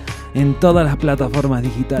Spotify, en todas las plataformas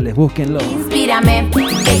digitales, búsquenlo. Inspírame,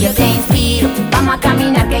 que yo te inspiro. Vamos a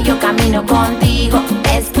caminar, que yo camino contigo.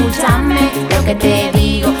 Escúchame lo que te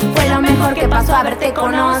digo. Fue lo mejor que pasó haberte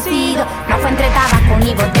conocido. No fue entre tabaco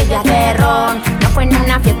ni botellas de ron. No fue en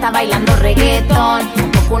una fiesta bailando reggaetón.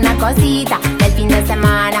 Tampoco una cosita del fin de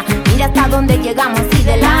semana. Mira hasta dónde llegamos y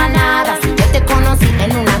de la nada. Yo te conocí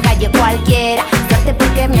en una calle cualquiera. Suerte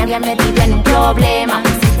porque me había metido en un problema. Me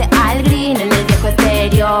hiciste al green en el viejo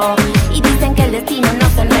estéreo. Y dicen que el destino no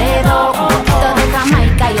se enredó. Un poquito de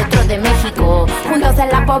Jamaica y otro de México. Juntos en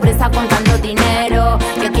la pobreza contando dinero.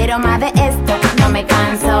 Yo quiero más de esto, no me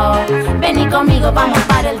canso. Vení conmigo, vamos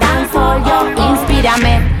para el dancehall. Yo,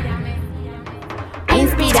 inspírame,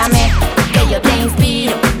 inspírame, que yo te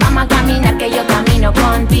inspiro. Vamos a caminar, que yo camino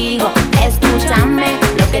contigo. Escúchame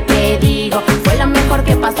lo que te digo. Fue lo mejor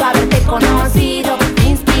que pasó haberte conocido.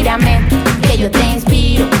 Inspírame, que yo te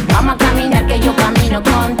inspiro. Vamos a caminar, que yo camino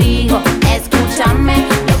contigo. Escúchame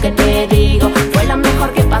lo que te digo. Fue lo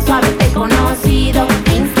mejor que pasó haberte conocido.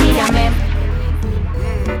 Inspírame.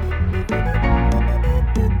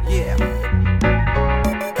 Yeah.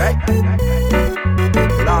 Hey.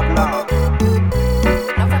 Blah blah.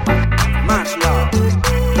 Much love.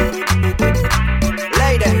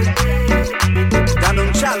 Lady.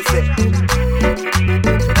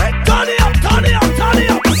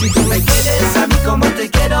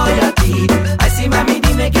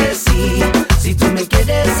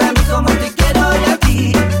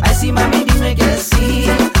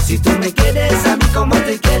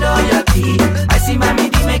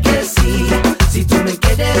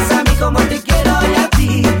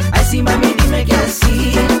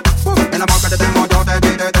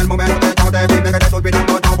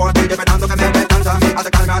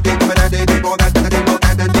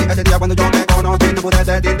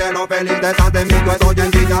 detrás de mí, yo estoy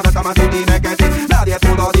en ti, ahora más y dime que sí. Nadie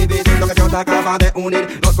pudo dividir lo que Dios acaba de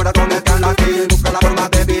unir. Los corazones están latidos, busca la forma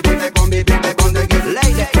de vivir, de convivir, de conseguir.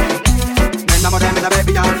 Lady, me enamoré, mira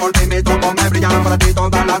baby, ya por ti mis ojos me brillan, para ti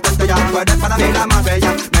todas las estrellas, tú eres para mí la más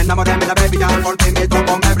bella. Me enamoré, mira baby, ya por ti mis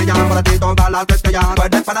ojos me brillan, para ti todas las estrellas, tú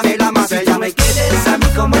eres para mí la más bella. Si tú me quieres a mí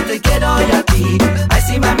como te quiero yo a ti, ay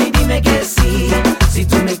sí mami dime que sí. Si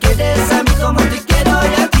tú me quieres a mí como te quiero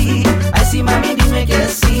yo a ti, ay sí mami dime que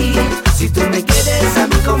sí. Si tú me quieres a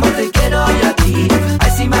mí como te quiero yo a ti,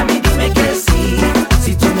 ay sí mami dime que sí.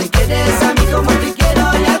 Si tú me quieres a mí como te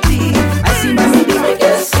quiero yo a ti, ay sí mami dime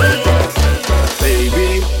que sí.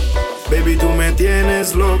 Baby, tú me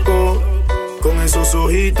tienes loco, con esos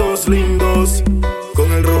ojitos lindos,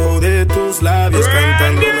 con el rojo de tus labios,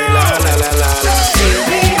 cantándome la la la la la.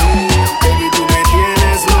 Baby, tú me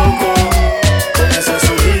tienes loco, con esos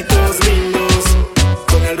ojitos lindos,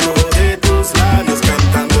 con el rojo de tus labios,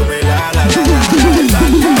 cantándome la la la la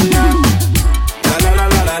la la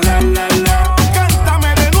la la la la la. Cántame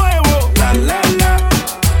de nuevo, la la la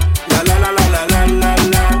la la la la la la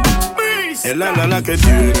la. El la que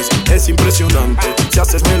tienes es impresionante. Si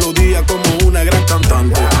haces melodía como una gran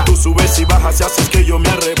cantante, tú subes y bajas y haces que yo me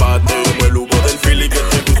arrebate. Como el humo del feeling que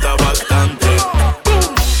te gusta bastante.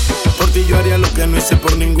 Por ti yo haría lo que no hice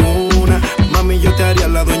por ninguna. Mami, yo te haría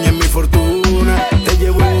la dueña en mi fortuna. Te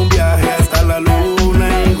llevo en un viaje hasta la luna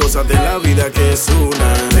y gozas de la vida que es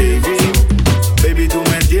una. Baby, tú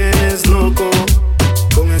me tienes loco,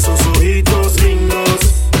 con esos ojitos lindos,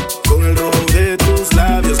 con el rojo de tus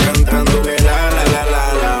labios, cantándome la la la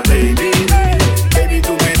la la. Baby,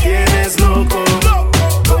 tú me tienes loco,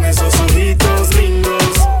 con esos ojitos lindos,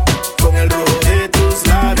 con el rojo de tus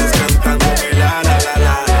labios, cantándome la la la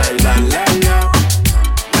la la la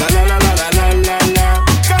la la la la la la.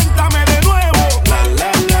 Cántame de nuevo, la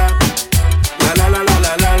la la la la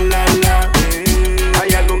la la la la.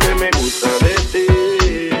 Hay algo que me gusta de ti,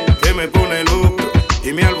 que me pone loco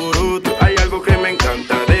y me alboroto. Hay algo que me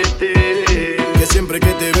encanta de ti, que siempre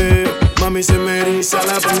que te veo, mami, se me eriza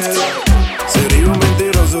la piel. Sería un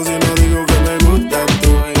mentiroso si no digo que me gustas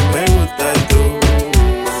tú, me gustas tú.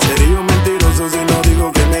 Sería un mentiroso si no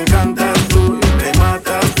digo que me encantas tú, me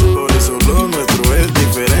matas tú. Por eso lo nuestro es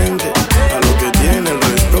diferente a lo que tiene el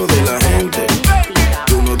resto de la gente.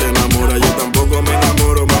 Tú no te enamoras, yo tampoco me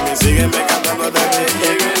enamoro, mami, sígueme cantando hasta que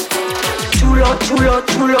llegues. Chulo, chulo,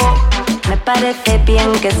 chulo, me parece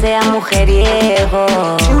bien que sea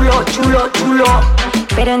mujeriego. Chulo, chulo, chulo,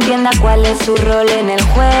 pero entienda cuál es su rol en el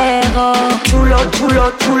juego. Chulo,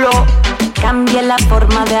 chulo, chulo, cambie la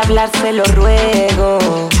forma de hablar, se lo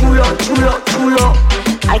ruego. Chulo, chulo, chulo,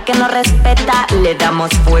 al que no respeta le damos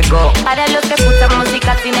fuego. Para los que escuchan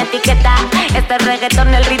música sin etiqueta, este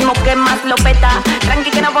reggaetón el ritmo que más lo peta.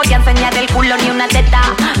 Tranqui que no voy a enseñar el culo ni una teta.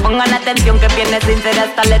 Pongan atención que viene sincera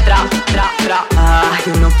esta letra.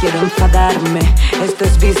 Yo no quiero enfadarme, esto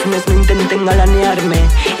es business, no intenten galanearme.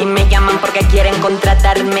 Y me llaman porque quieren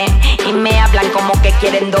contratarme, y me hablan como que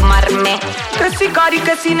quieren domarme. Que si cari,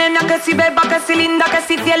 que si nena, que si beba, que si linda, que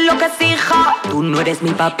si cielo, que si hija. Tú no eres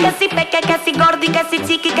mi papi. Que si peque, que si gordi, que si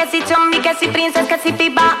chiqui, que si chombi, que si princess, que si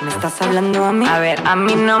pipa. ¿Me estás hablando a mí? A ver, a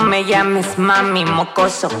mí no me llames mami,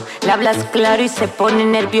 mocoso. Le hablas claro y se pone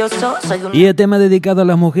nervioso. Soy un... Y el tema dedicado a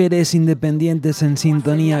las mujeres independientes en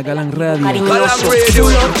sintonía, Galan Radio. Cariñoso,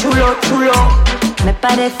 chulo, chulo, chulo, me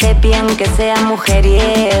parece bien que sea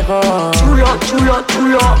mujeriego. Chulo, chulo,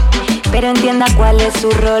 chulo, pero entienda cuál es su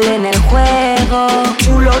rol en el juego.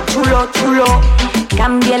 Chulo, chulo, chulo,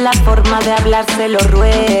 cambie la forma de hablar, se lo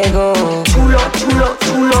ruego. Chulo, chulo,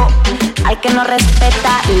 chulo, al que no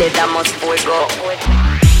respeta le damos fuego.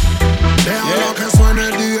 Déjala que suene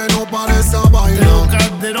el DJ, no para esa vaina.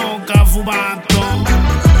 De roca, fumato.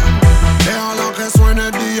 Déjala que suene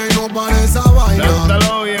el DJ, no para esa vaina.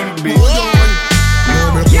 Dándalo bien, bitch.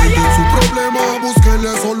 No me cuenten su problema,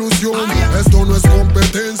 búsquenle solución. Esto no es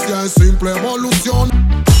competencia, es simple evolución.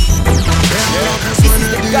 Déjala que suene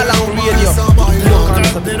el DJ, no para esa vaina.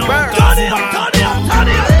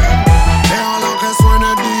 Déjala que suene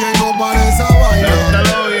el DJ, no para esa vaina.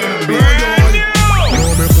 No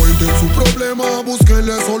me cuenten su problema,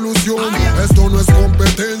 búsquenle solución. Esto no es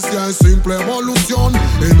competencia, es simple evolución.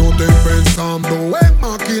 Y no estén pensando en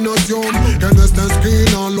maquinación, que en esta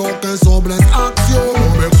esquina lo que sobra es acción. No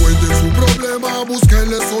me cuenten su problema,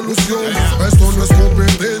 búsquenle solución. Esto no es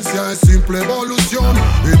competencia, es simple evolución.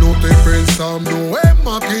 Y no estén pensando en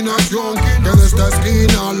maquinación, que en esta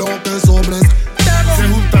esquina lo que sobra es acción. Se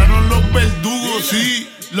juntaron los verdugos, sí,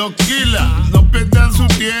 los killers. No pierdan su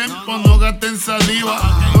tiempo, no gasten saliva.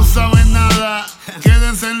 No saben nada,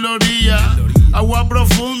 quédense en la orilla. agua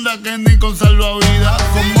profunda que ni con salvavidas.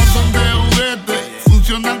 Como son de juguete,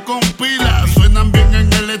 funcionan con pilas. Suenan bien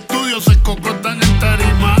en el estudio, se cocotan en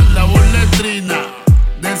tarima. La voz letrina,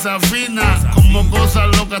 desafina, como cosas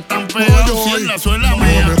locas tan pegadas. Si en la suela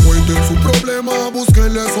mía. No me cuenten su problema,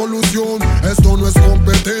 búsquenle solución. Esto no es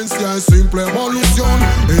competencia, es simple evolución.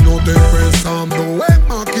 Y no te pensando en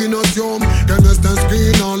maquinación, que en esta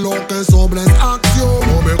esquina lo que sobra es acción.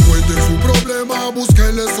 No me cuenten su problema,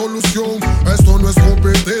 búsquenle solución. Esto no es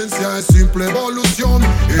competencia, es simple evolución.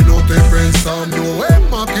 Y no te pensando en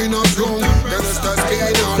maquinación, que en esta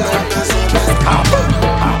esquina lo que sobra es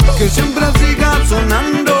acción. Que siempre siga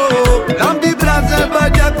sonando, la vibra se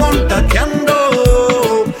vaya contagiando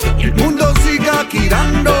y el mundo siga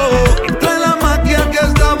girando entre la magia que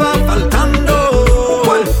estaba faltando.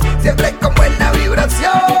 Siempre con buena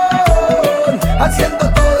vibración,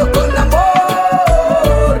 haciendo todo con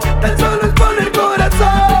amor. Tan solo es poner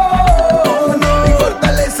corazón y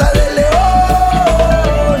fortaleza de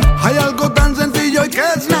león. Hay algo tan sencillo y que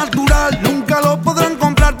es natural, nunca lo podrán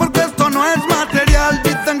comprar porque esto no es material.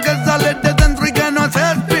 Dicen que sale de dentro y que no es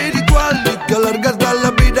espiritual, y que alargas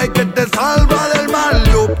la vida y que te salva del mal.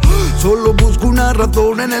 Yo solo busco una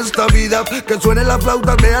razón en esta vida, que suene la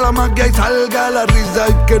flauta, vea la magia y salga la risa,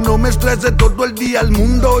 y que no me estrese todo el día el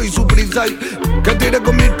mundo y su prisa, y que tire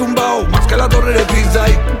con mi tumbao más que la torre de Pisa.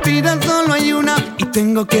 Y vida solo hay una y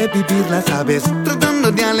tengo que vivirla, ¿sabes?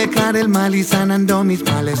 Tratando de alejar el mal y sanando mis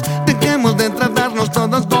males. Dejemos de tratarnos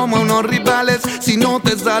todos como unos rivales. Si no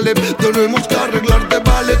te sale, tenemos que arreglarte,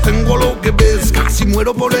 vale. Tengo lo que ves, casi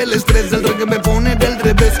muero por el estrés. El reggae me pone del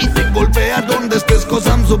revés y te golpea donde estés, cause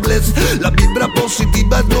I'm so blessed. La vibra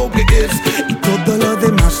positiva es lo que es, y todo lo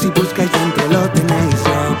demás si buscáis siempre lo tenéis.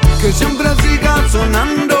 Que siempre siga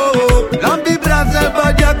sonando, la vibra se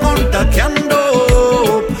vaya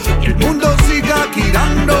contagiando y el mundo siga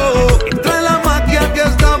girando entre la magia que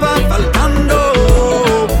estaba faltando.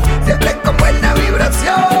 Siempre con buena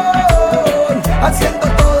vibración, haciendo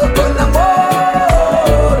todo con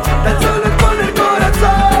amor. Tan solo es poner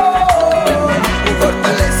corazón y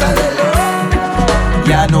fortaleza de león.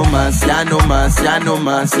 Ya no más, ya no más, ya no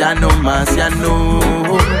más, ya no más, ya no.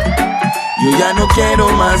 Yo ya no quiero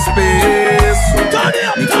más peso,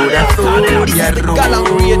 mi corazón ya roca.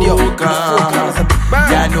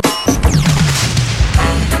 Ya no.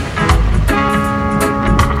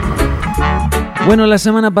 Bueno, la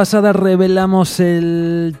semana pasada revelamos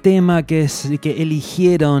el tema que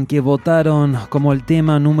eligieron, que votaron como el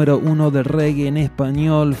tema número 1 del reggae en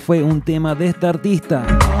español. Fue un tema de este artista.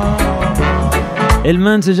 El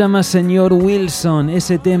man se llama Señor Wilson.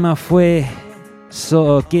 Ese tema fue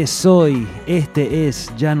 ¿Qué soy? Este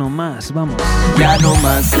es Ya no más. Vamos. Ya no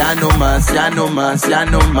más, ya no más, ya no más, ya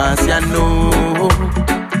no más, ya no.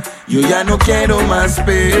 Yo ya no quiero más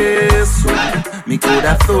peso, mi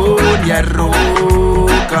corazón ya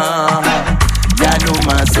roca. Ya no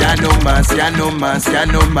más, ya no más, ya no más, ya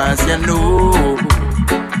no más, ya no.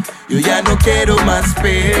 Yo ya no quiero más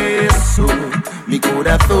peso, mi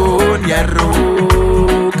corazón ya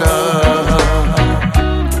roca.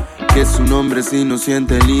 Que es un hombre si no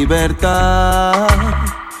siente libertad,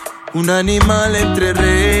 un animal entre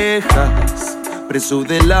rejas, preso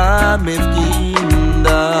de la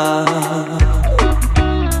mezquindad.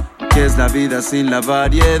 Que es la vida sin la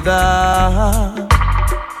variedad,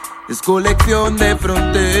 es colección de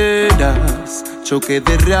fronteras, choque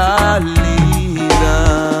de realidad.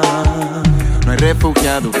 No hay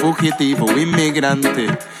refugiado, fugitivo, inmigrante,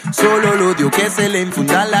 solo el odio que se le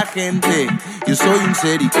infunda a la gente. Yo soy un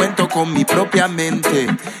ser y cuento con mi propia mente,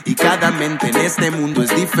 y cada mente en este mundo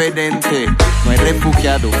es diferente. No hay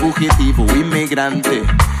refugiado, fugitivo, inmigrante,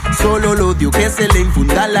 solo el odio que se le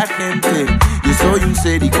infunda a la gente. Yo soy un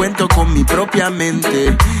ser y cuento con mi propia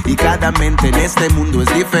mente, y cada mente en este mundo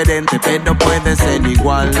es diferente, pero puede ser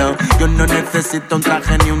igual, ¿no? Yo no necesito un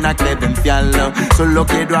traje ni una credencial, ¿no? Solo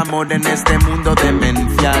quiero amor en este mundo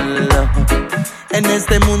demencial, en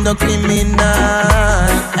este mundo criminal,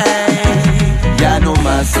 ey. Ya no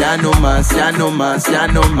más, ya no más, ya no más, ya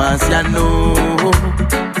no más, ya no.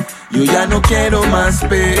 Yo ya no quiero más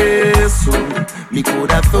peso, mi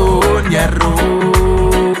corazón ya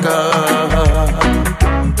roca.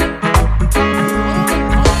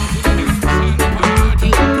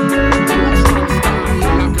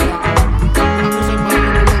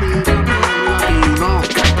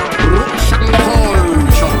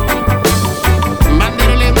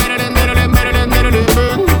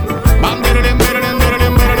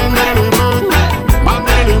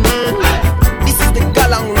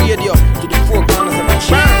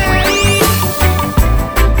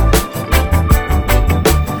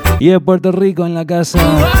 Y de Puerto Rico en la casa,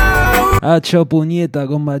 Hacho puñeta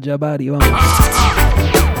con Mayabari, vamos.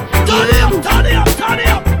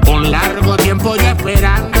 Un largo tiempo yo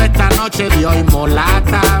esperando esta noche de hoy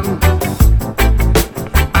molata.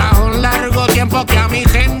 A un largo tiempo que a mi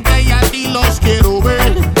gente y a ti los quiero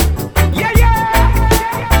ver.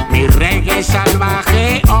 Mi reggae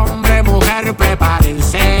salvaje, hombre, mujer,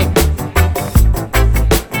 prepárense.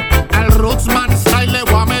 Al Rootsman style le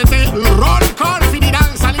voy a meter roll call,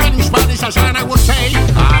 finirán, salir en Spanish, and I would say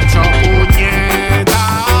hacho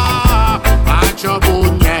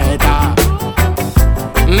puñeta,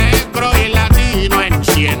 negro y latino,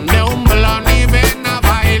 enciende un blon y ven a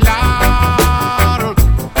bailar.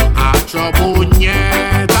 Hacho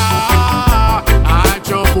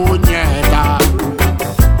puñeta,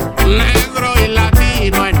 negro y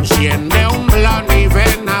latino, enciende un blon y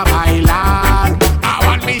ven a bailar. I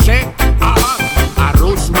want me say, a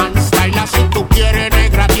Rootsman style, si tú quieres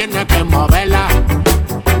negra tienes que moverla.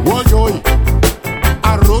 Woy, woy.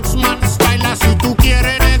 A Rootsman style, si tú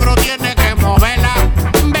quieres negro tienes que moverla.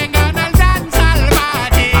 Vengan al dance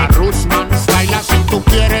salvaje. A Rootsman style, si tú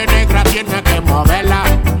quieres negra tienes que moverla.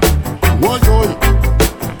 Woy, woy.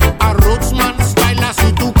 A Rootsman style,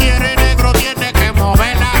 si tú quieres negro tienes que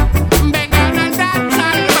moverla. Vengan al dance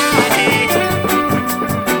salvaje.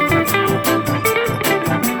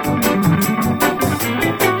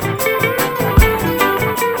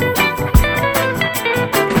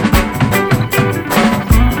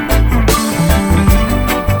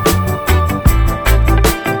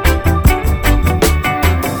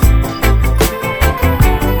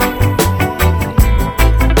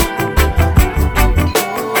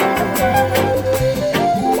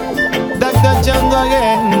 Dr. Django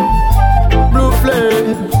again, Blue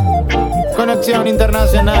Flare, conexión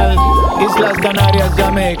internacional, Islas Canarias,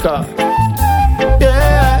 Jamaica.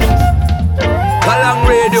 Yeah.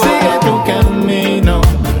 Sigue tu camino,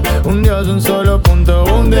 un Dios, un solo punto,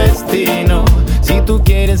 un destino. Si tú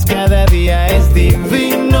quieres cada día es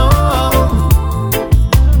divino.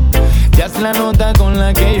 Ya es la nota con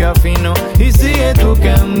la que yo afino. Y sigue tu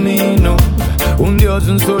camino, un Dios,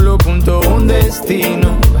 un solo punto, un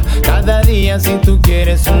destino. Cada día si tú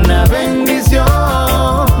quieres una bendición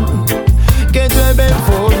que llueve en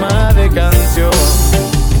forma de canción.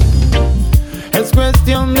 Es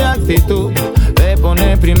cuestión de actitud, de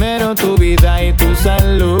poner primero tu vida y tu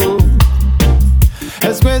salud.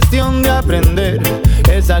 Es cuestión de aprender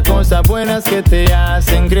esas cosas buenas que te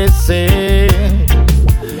hacen crecer.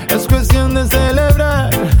 Es cuestión de celebrar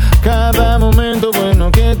cada momento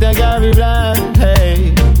bueno que te haga vibrar.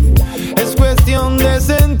 Hey. Es cuestión de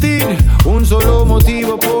sentir un solo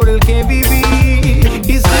motivo por el que vivir.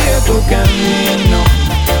 Y sigue tu camino,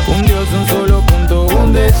 un Dios, un solo punto,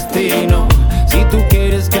 un destino. Si tú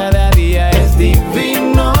quieres cada día es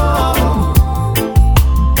divino.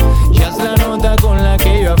 Ya es la nota con la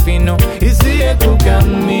que yo afino. Y sigue tu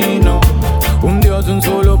camino, un Dios, un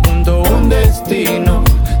solo punto, un destino.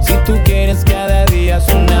 Si tú quieres cada día es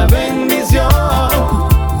una bendición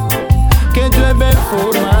que llueve en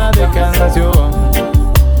forma de canción.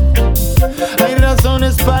 Hay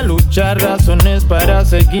razones para luchar, razones para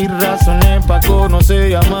seguir, razones para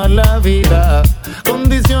conocer y amar la vida.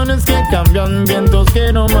 Condiciones que cambian, vientos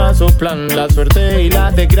que no más soplan. La suerte y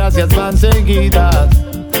las desgracias van seguidas.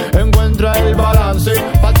 Encuentra el balance,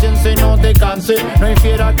 paciencia y no te canse. No hay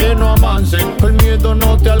fiera que no avance, el miedo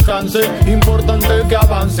no te alcance. Importante que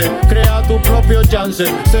avance, crea tu propio chance.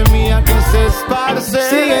 Semilla que se esparce.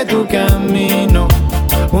 Sigue tu camino,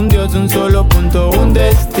 un Dios, un solo punto, un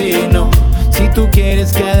destino. Si tú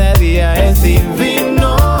quieres cada día es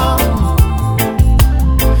divino.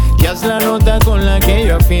 Ya es la nota con la que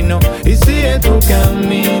yo afino. Y sigue tu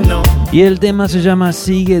camino. Y el tema se llama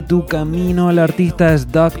Sigue tu camino. El artista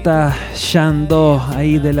es Dr. Django,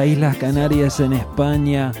 ahí de las Islas Canarias en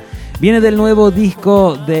España. Viene del nuevo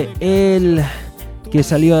disco de él que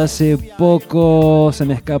salió hace poco. Se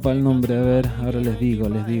me escapa el nombre, a ver, ahora les digo.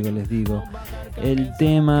 El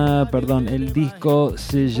disco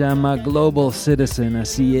se llama Global Citizen,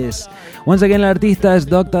 así es. Once again, el artista es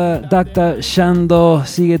Dr. Django.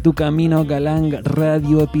 Sigue tu camino, Galang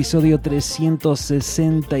Radio, episodio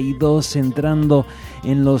 362, entrando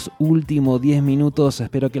en los últimos 10 minutos.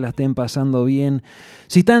 Espero que la estén pasando bien.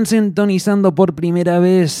 Si están sintonizando por primera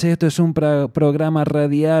vez, esto es un programa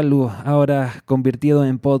radial, ahora convertido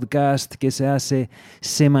en podcast, que se hace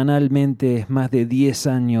semanalmente, más de 10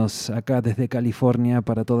 años, acá desde California,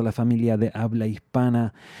 para toda la familia de habla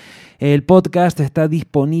hispana. El podcast está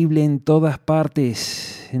disponible en todas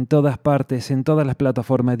partes, en todas las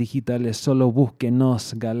plataformas digitales. Solo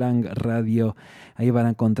búsquenos, Galang Radio. Ahí van a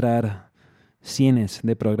encontrar cientos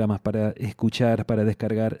de programas para escuchar, para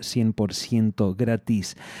descargar 100%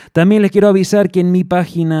 gratis. También les quiero avisar que en mi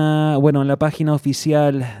página, en la página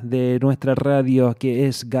oficial de nuestra radio, que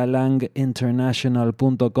es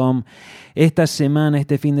galanginternational.com,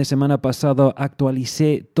 este fin de semana pasado,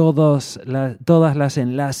 actualicé todas las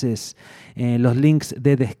enlaces, los links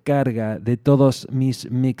de descarga de todos mis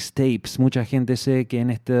mixtapes. Mucha gente sé que en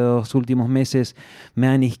estos últimos meses me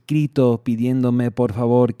han escrito pidiéndome por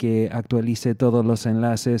favor que actualice todos los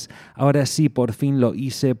enlaces. Ahora sí, por fin lo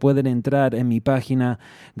hice. Pueden entrar en mi página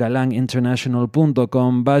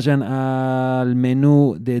galanginternational.com, vayan al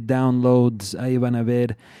menú de downloads, ahí van a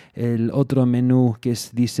ver el otro menú que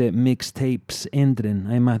dice mixtapes. Entren,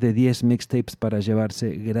 hay más de 10 mixtapes para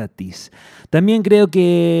llevarse gratis. También creo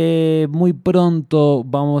que muy pronto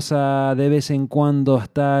vamos a de vez en cuando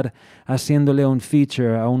estar haciéndole un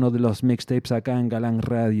feature a uno de los mixtapes acá en Galang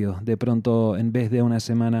Radio. De pronto, en vez de una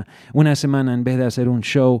semana en vez de hacer un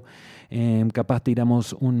show, capaz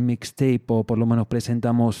tiramos un mixtape o por lo menos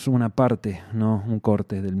presentamos una parte, no un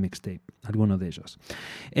corte del mixtape, alguno de ellos.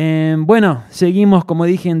 Seguimos, como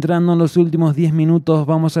dije, entrando en los últimos 10 minutos.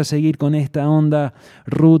 Vamos a seguir con esta onda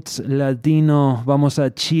roots latino. Vamos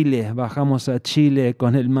a Chile, bajamos a Chile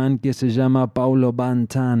con el man que se llama Paulo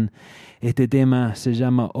Bantan. Este tema se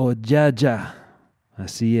llama Oyaya.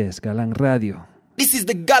 Así es, Galang Radio. This is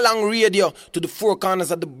the Galang Radio to the four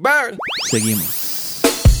corners of the world. Seguimos.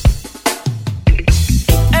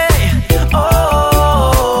 Oh,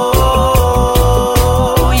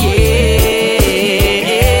 yeah.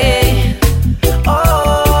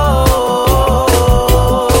 Oh,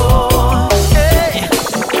 hey.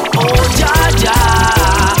 Oh, ya,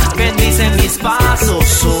 bendice mis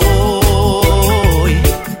pasos hoy.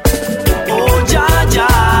 Oh, ya,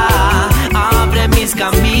 abre mis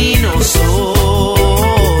caminos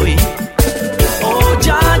hoy. Oh,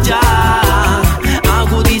 ya,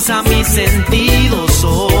 agudiza mis sentidos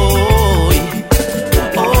hoy.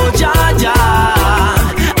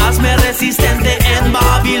 Resistente en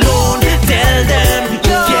Babilón, tell them.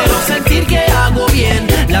 Quiero sentir que hago bien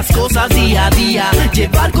las cosas día a día,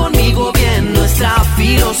 llevar conmigo bien nuestra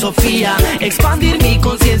filosofía, expandir mi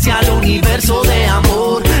conciencia al universo de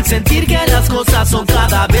amor, sentir que las cosas son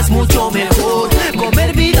cada vez mucho mejor,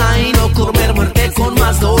 comer vida y no comer muerte con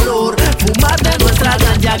más dolor, fumar de nuestra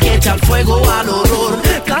ganja que echa el fuego al horror,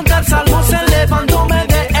 cantar salmos elevándome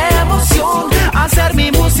de emoción, hacer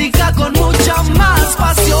mi música con mucha más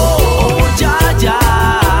pasión. Oh, ya,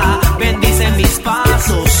 bendice mis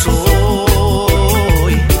pasos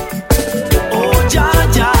hoy. Oh, ya,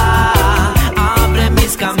 abre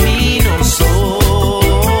mis caminos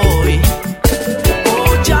hoy.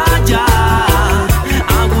 Oh, ya,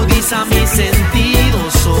 agudiza mis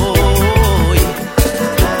sentidos hoy.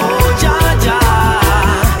 Oh, ya,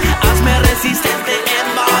 hazme resistente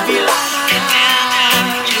en Babilón.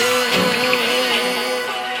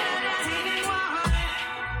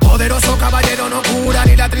 Poderoso caballero no cura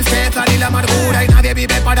ni la tristeza ni la amargura, y nadie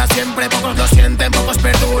vive para siempre, pocos lo sienten, pocos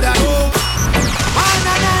perduran.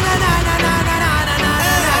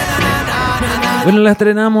 Bueno, la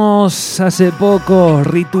estrenamos hace poco.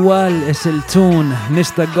 Ritual es el tune.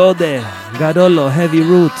 Mr. Gode, Garolo, Heavy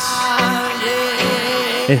Roots.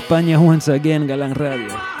 España once again, Galang Radio.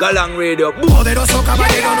 Galang Radio. Poderoso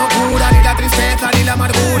caballero no cura ni la tristeza ni la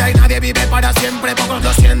amargura, y nadie vive para siempre, pocos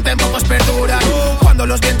lo sienten, pocos perduran. Cuando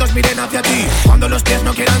los vientos miren hacia ti, cuando los pies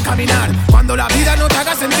no quieran caminar, cuando la vida no te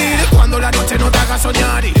haga sentir, cuando la noche no te haga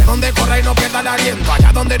soñar, y donde corra y no pierda el aliento,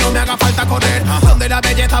 allá donde no me haga falta correr, donde la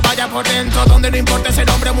belleza vaya por dentro, donde no importe ser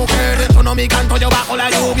hombre o mujer, entono mi canto yo bajo la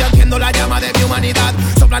lluvia, enciendo la llama de mi humanidad,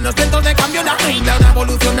 soplan los vientos de cambio, la reina, una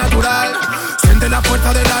evolución natural. Siente la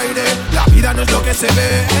fuerza del aire, la vida no es lo que se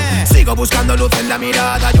ve, sigo buscando luz en la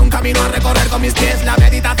mirada, hay un camino a recorrer con mis pies, la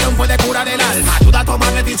meditación puede curar el alma, ayuda a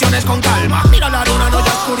tomar decisiones con calma, mira la luna, no hay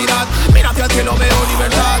oscuridad, mira hacia el cielo, veo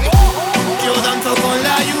libertad. Yo danzo con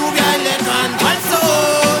la lluvia y le canto al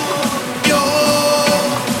sol, yo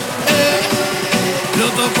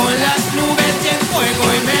floto con las nubes y el fuego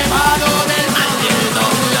y me vado del mal y el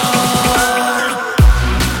dolor.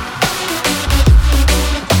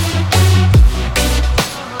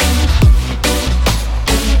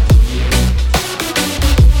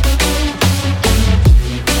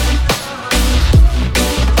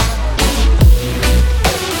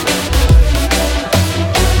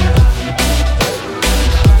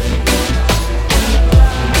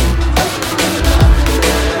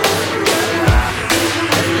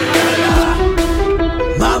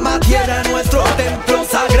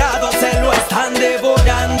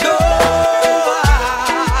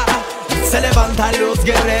 Los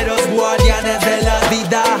guerreros guardianes de la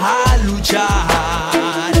vida a luchar.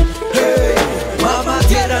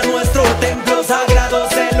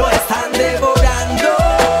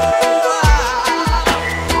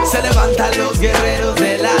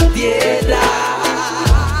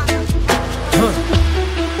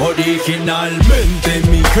 Originalmente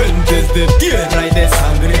mi gente es de tierra y de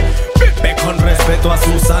sangre. Vive con respeto a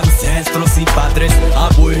sus ancestros y padres,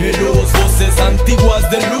 abuelos, voces antiguas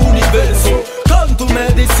del universo. Canto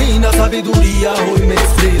medicina, sabiduría, hoy me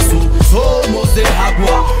expreso. Somos de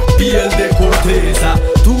agua, piel de corteza.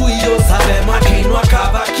 Tú y yo sabemos aquí no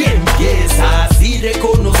acaba, aquí empieza. Así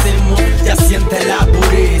reconocemos, ya siente la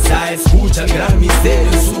pureza. Escucha el gran misterio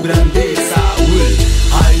y su grandeza.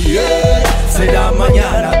 Ayer será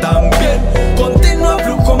mañana también. Continúa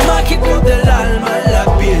flujo mágico del alma en la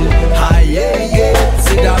piel. Ayer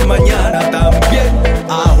será mañana también.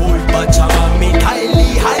 Ahoy Pachamami,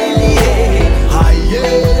 Hailey, Hailey.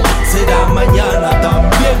 Ayer será mañana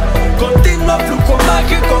también. Continúa flujo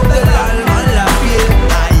mágico del alma en la piel.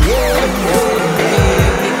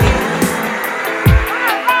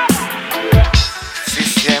 Si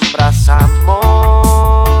siembras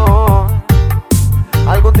amor,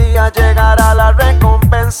 algún día llegará la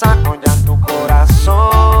recompensa con ya en tu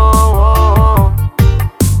corazón.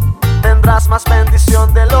 Tendrás más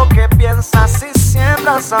bendición de lo que piensas si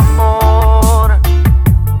siembras amor.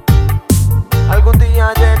 Algún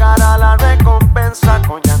día llegará la recompensa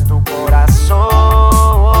con ya en tu corazón.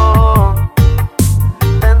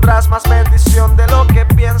 Tendrás más bendición de lo que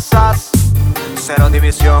piensas. Cero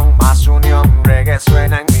división, más unión. Reggae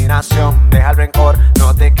suena en mi nación. Deja el rencor,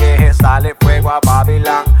 no te quejes, dale fuego a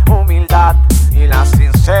Babilán. Humildad y la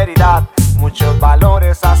sinceridad, muchos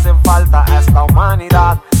valores hacen falta a esta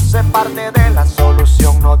humanidad. Sé parte de la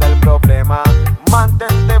solución, no del problema.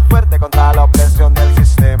 Mantente fuerte contra la opresión del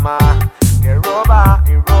sistema, que roba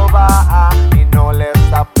y roba y no les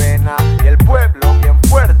da pena. Y el pueblo bien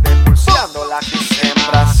fuerte pulseando la que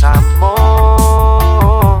siembras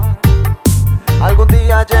amor. Algún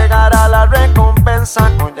día llegará la recompensa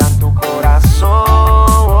con ya en tu corazón.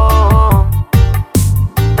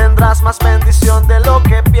 Tendrás más bendición de lo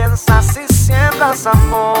que piensas si siembras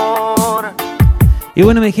amor. Y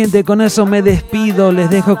bueno, mi gente, con eso me despido. Les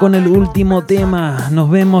dejo con el último tema. Nos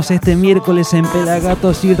vemos este miércoles en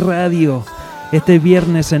Pelagatos y Radio. Este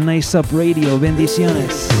viernes en Nice Up Radio.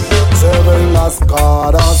 Bendiciones. Se ven las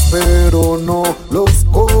caras, pero no los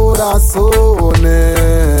corazones.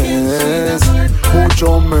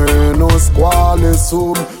 Mucho menos cuáles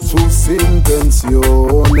son sus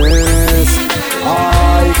intenciones.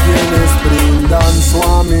 Hay quienes brindan su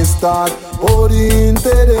amistad por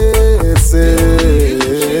intereses,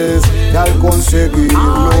 y al conseguir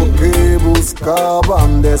lo que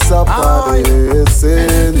buscaban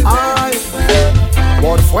desaparecen.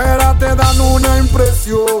 Por fuera te dan una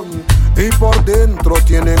impresión y por dentro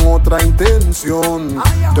tienen otra intención.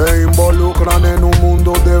 Te involucran en un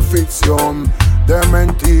mundo de ficción, de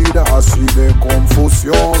mentiras y de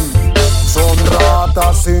confusión. Son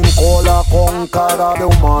ratas sin cola con cara de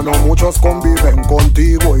humano. Muchos conviven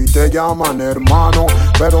contigo y te llaman hermano,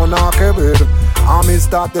 pero nada que ver.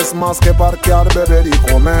 Amistad es más que parquear, beber y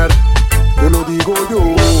comer. Te lo digo yo,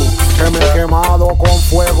 que me he quemado con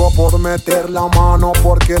fuego por meter la mano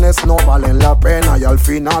por quienes no valen la pena y al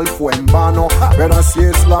final fue en vano. Pero así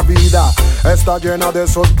es la vida, está llena de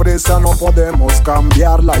sorpresa, no podemos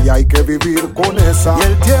cambiarla y hay que vivir con esa. Y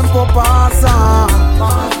el tiempo pasa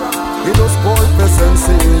y los golpes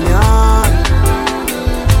enseñan.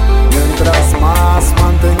 Mientras más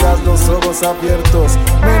mantengas los ojos abiertos,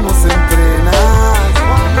 menos entrenas.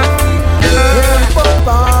 El tiempo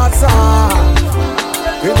pasa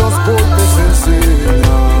y los golpes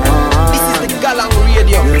enseñan.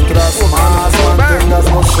 Mientras más mantengas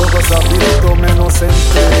los ojos abiertos, menos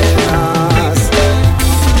entrenas.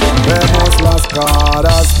 Vemos las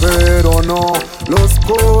caras, pero no los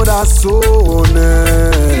corazones.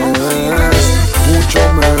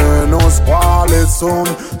 Mucho menos cuáles son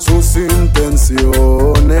sus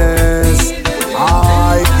intenciones.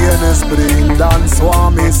 Hay quienes brindan su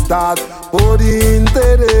amistad por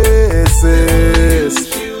intereses,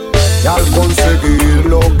 y al conseguir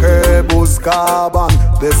lo que buscaban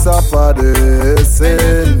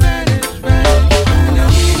desaparecen.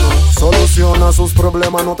 Soluciona sus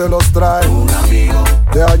problemas, no te los trae.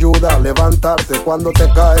 Te ayuda a levantarte cuando te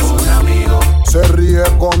caes. Se ríe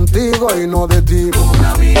contigo y no de ti.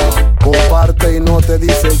 Comparte y no te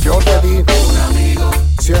dice yo te digo.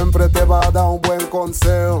 Siempre te va a dar un buen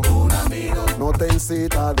consejo. No te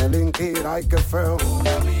incita a delinquir, ay qué feo.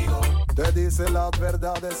 Te dice las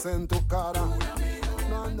verdades en tu cara.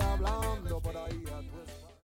 No anda hablando.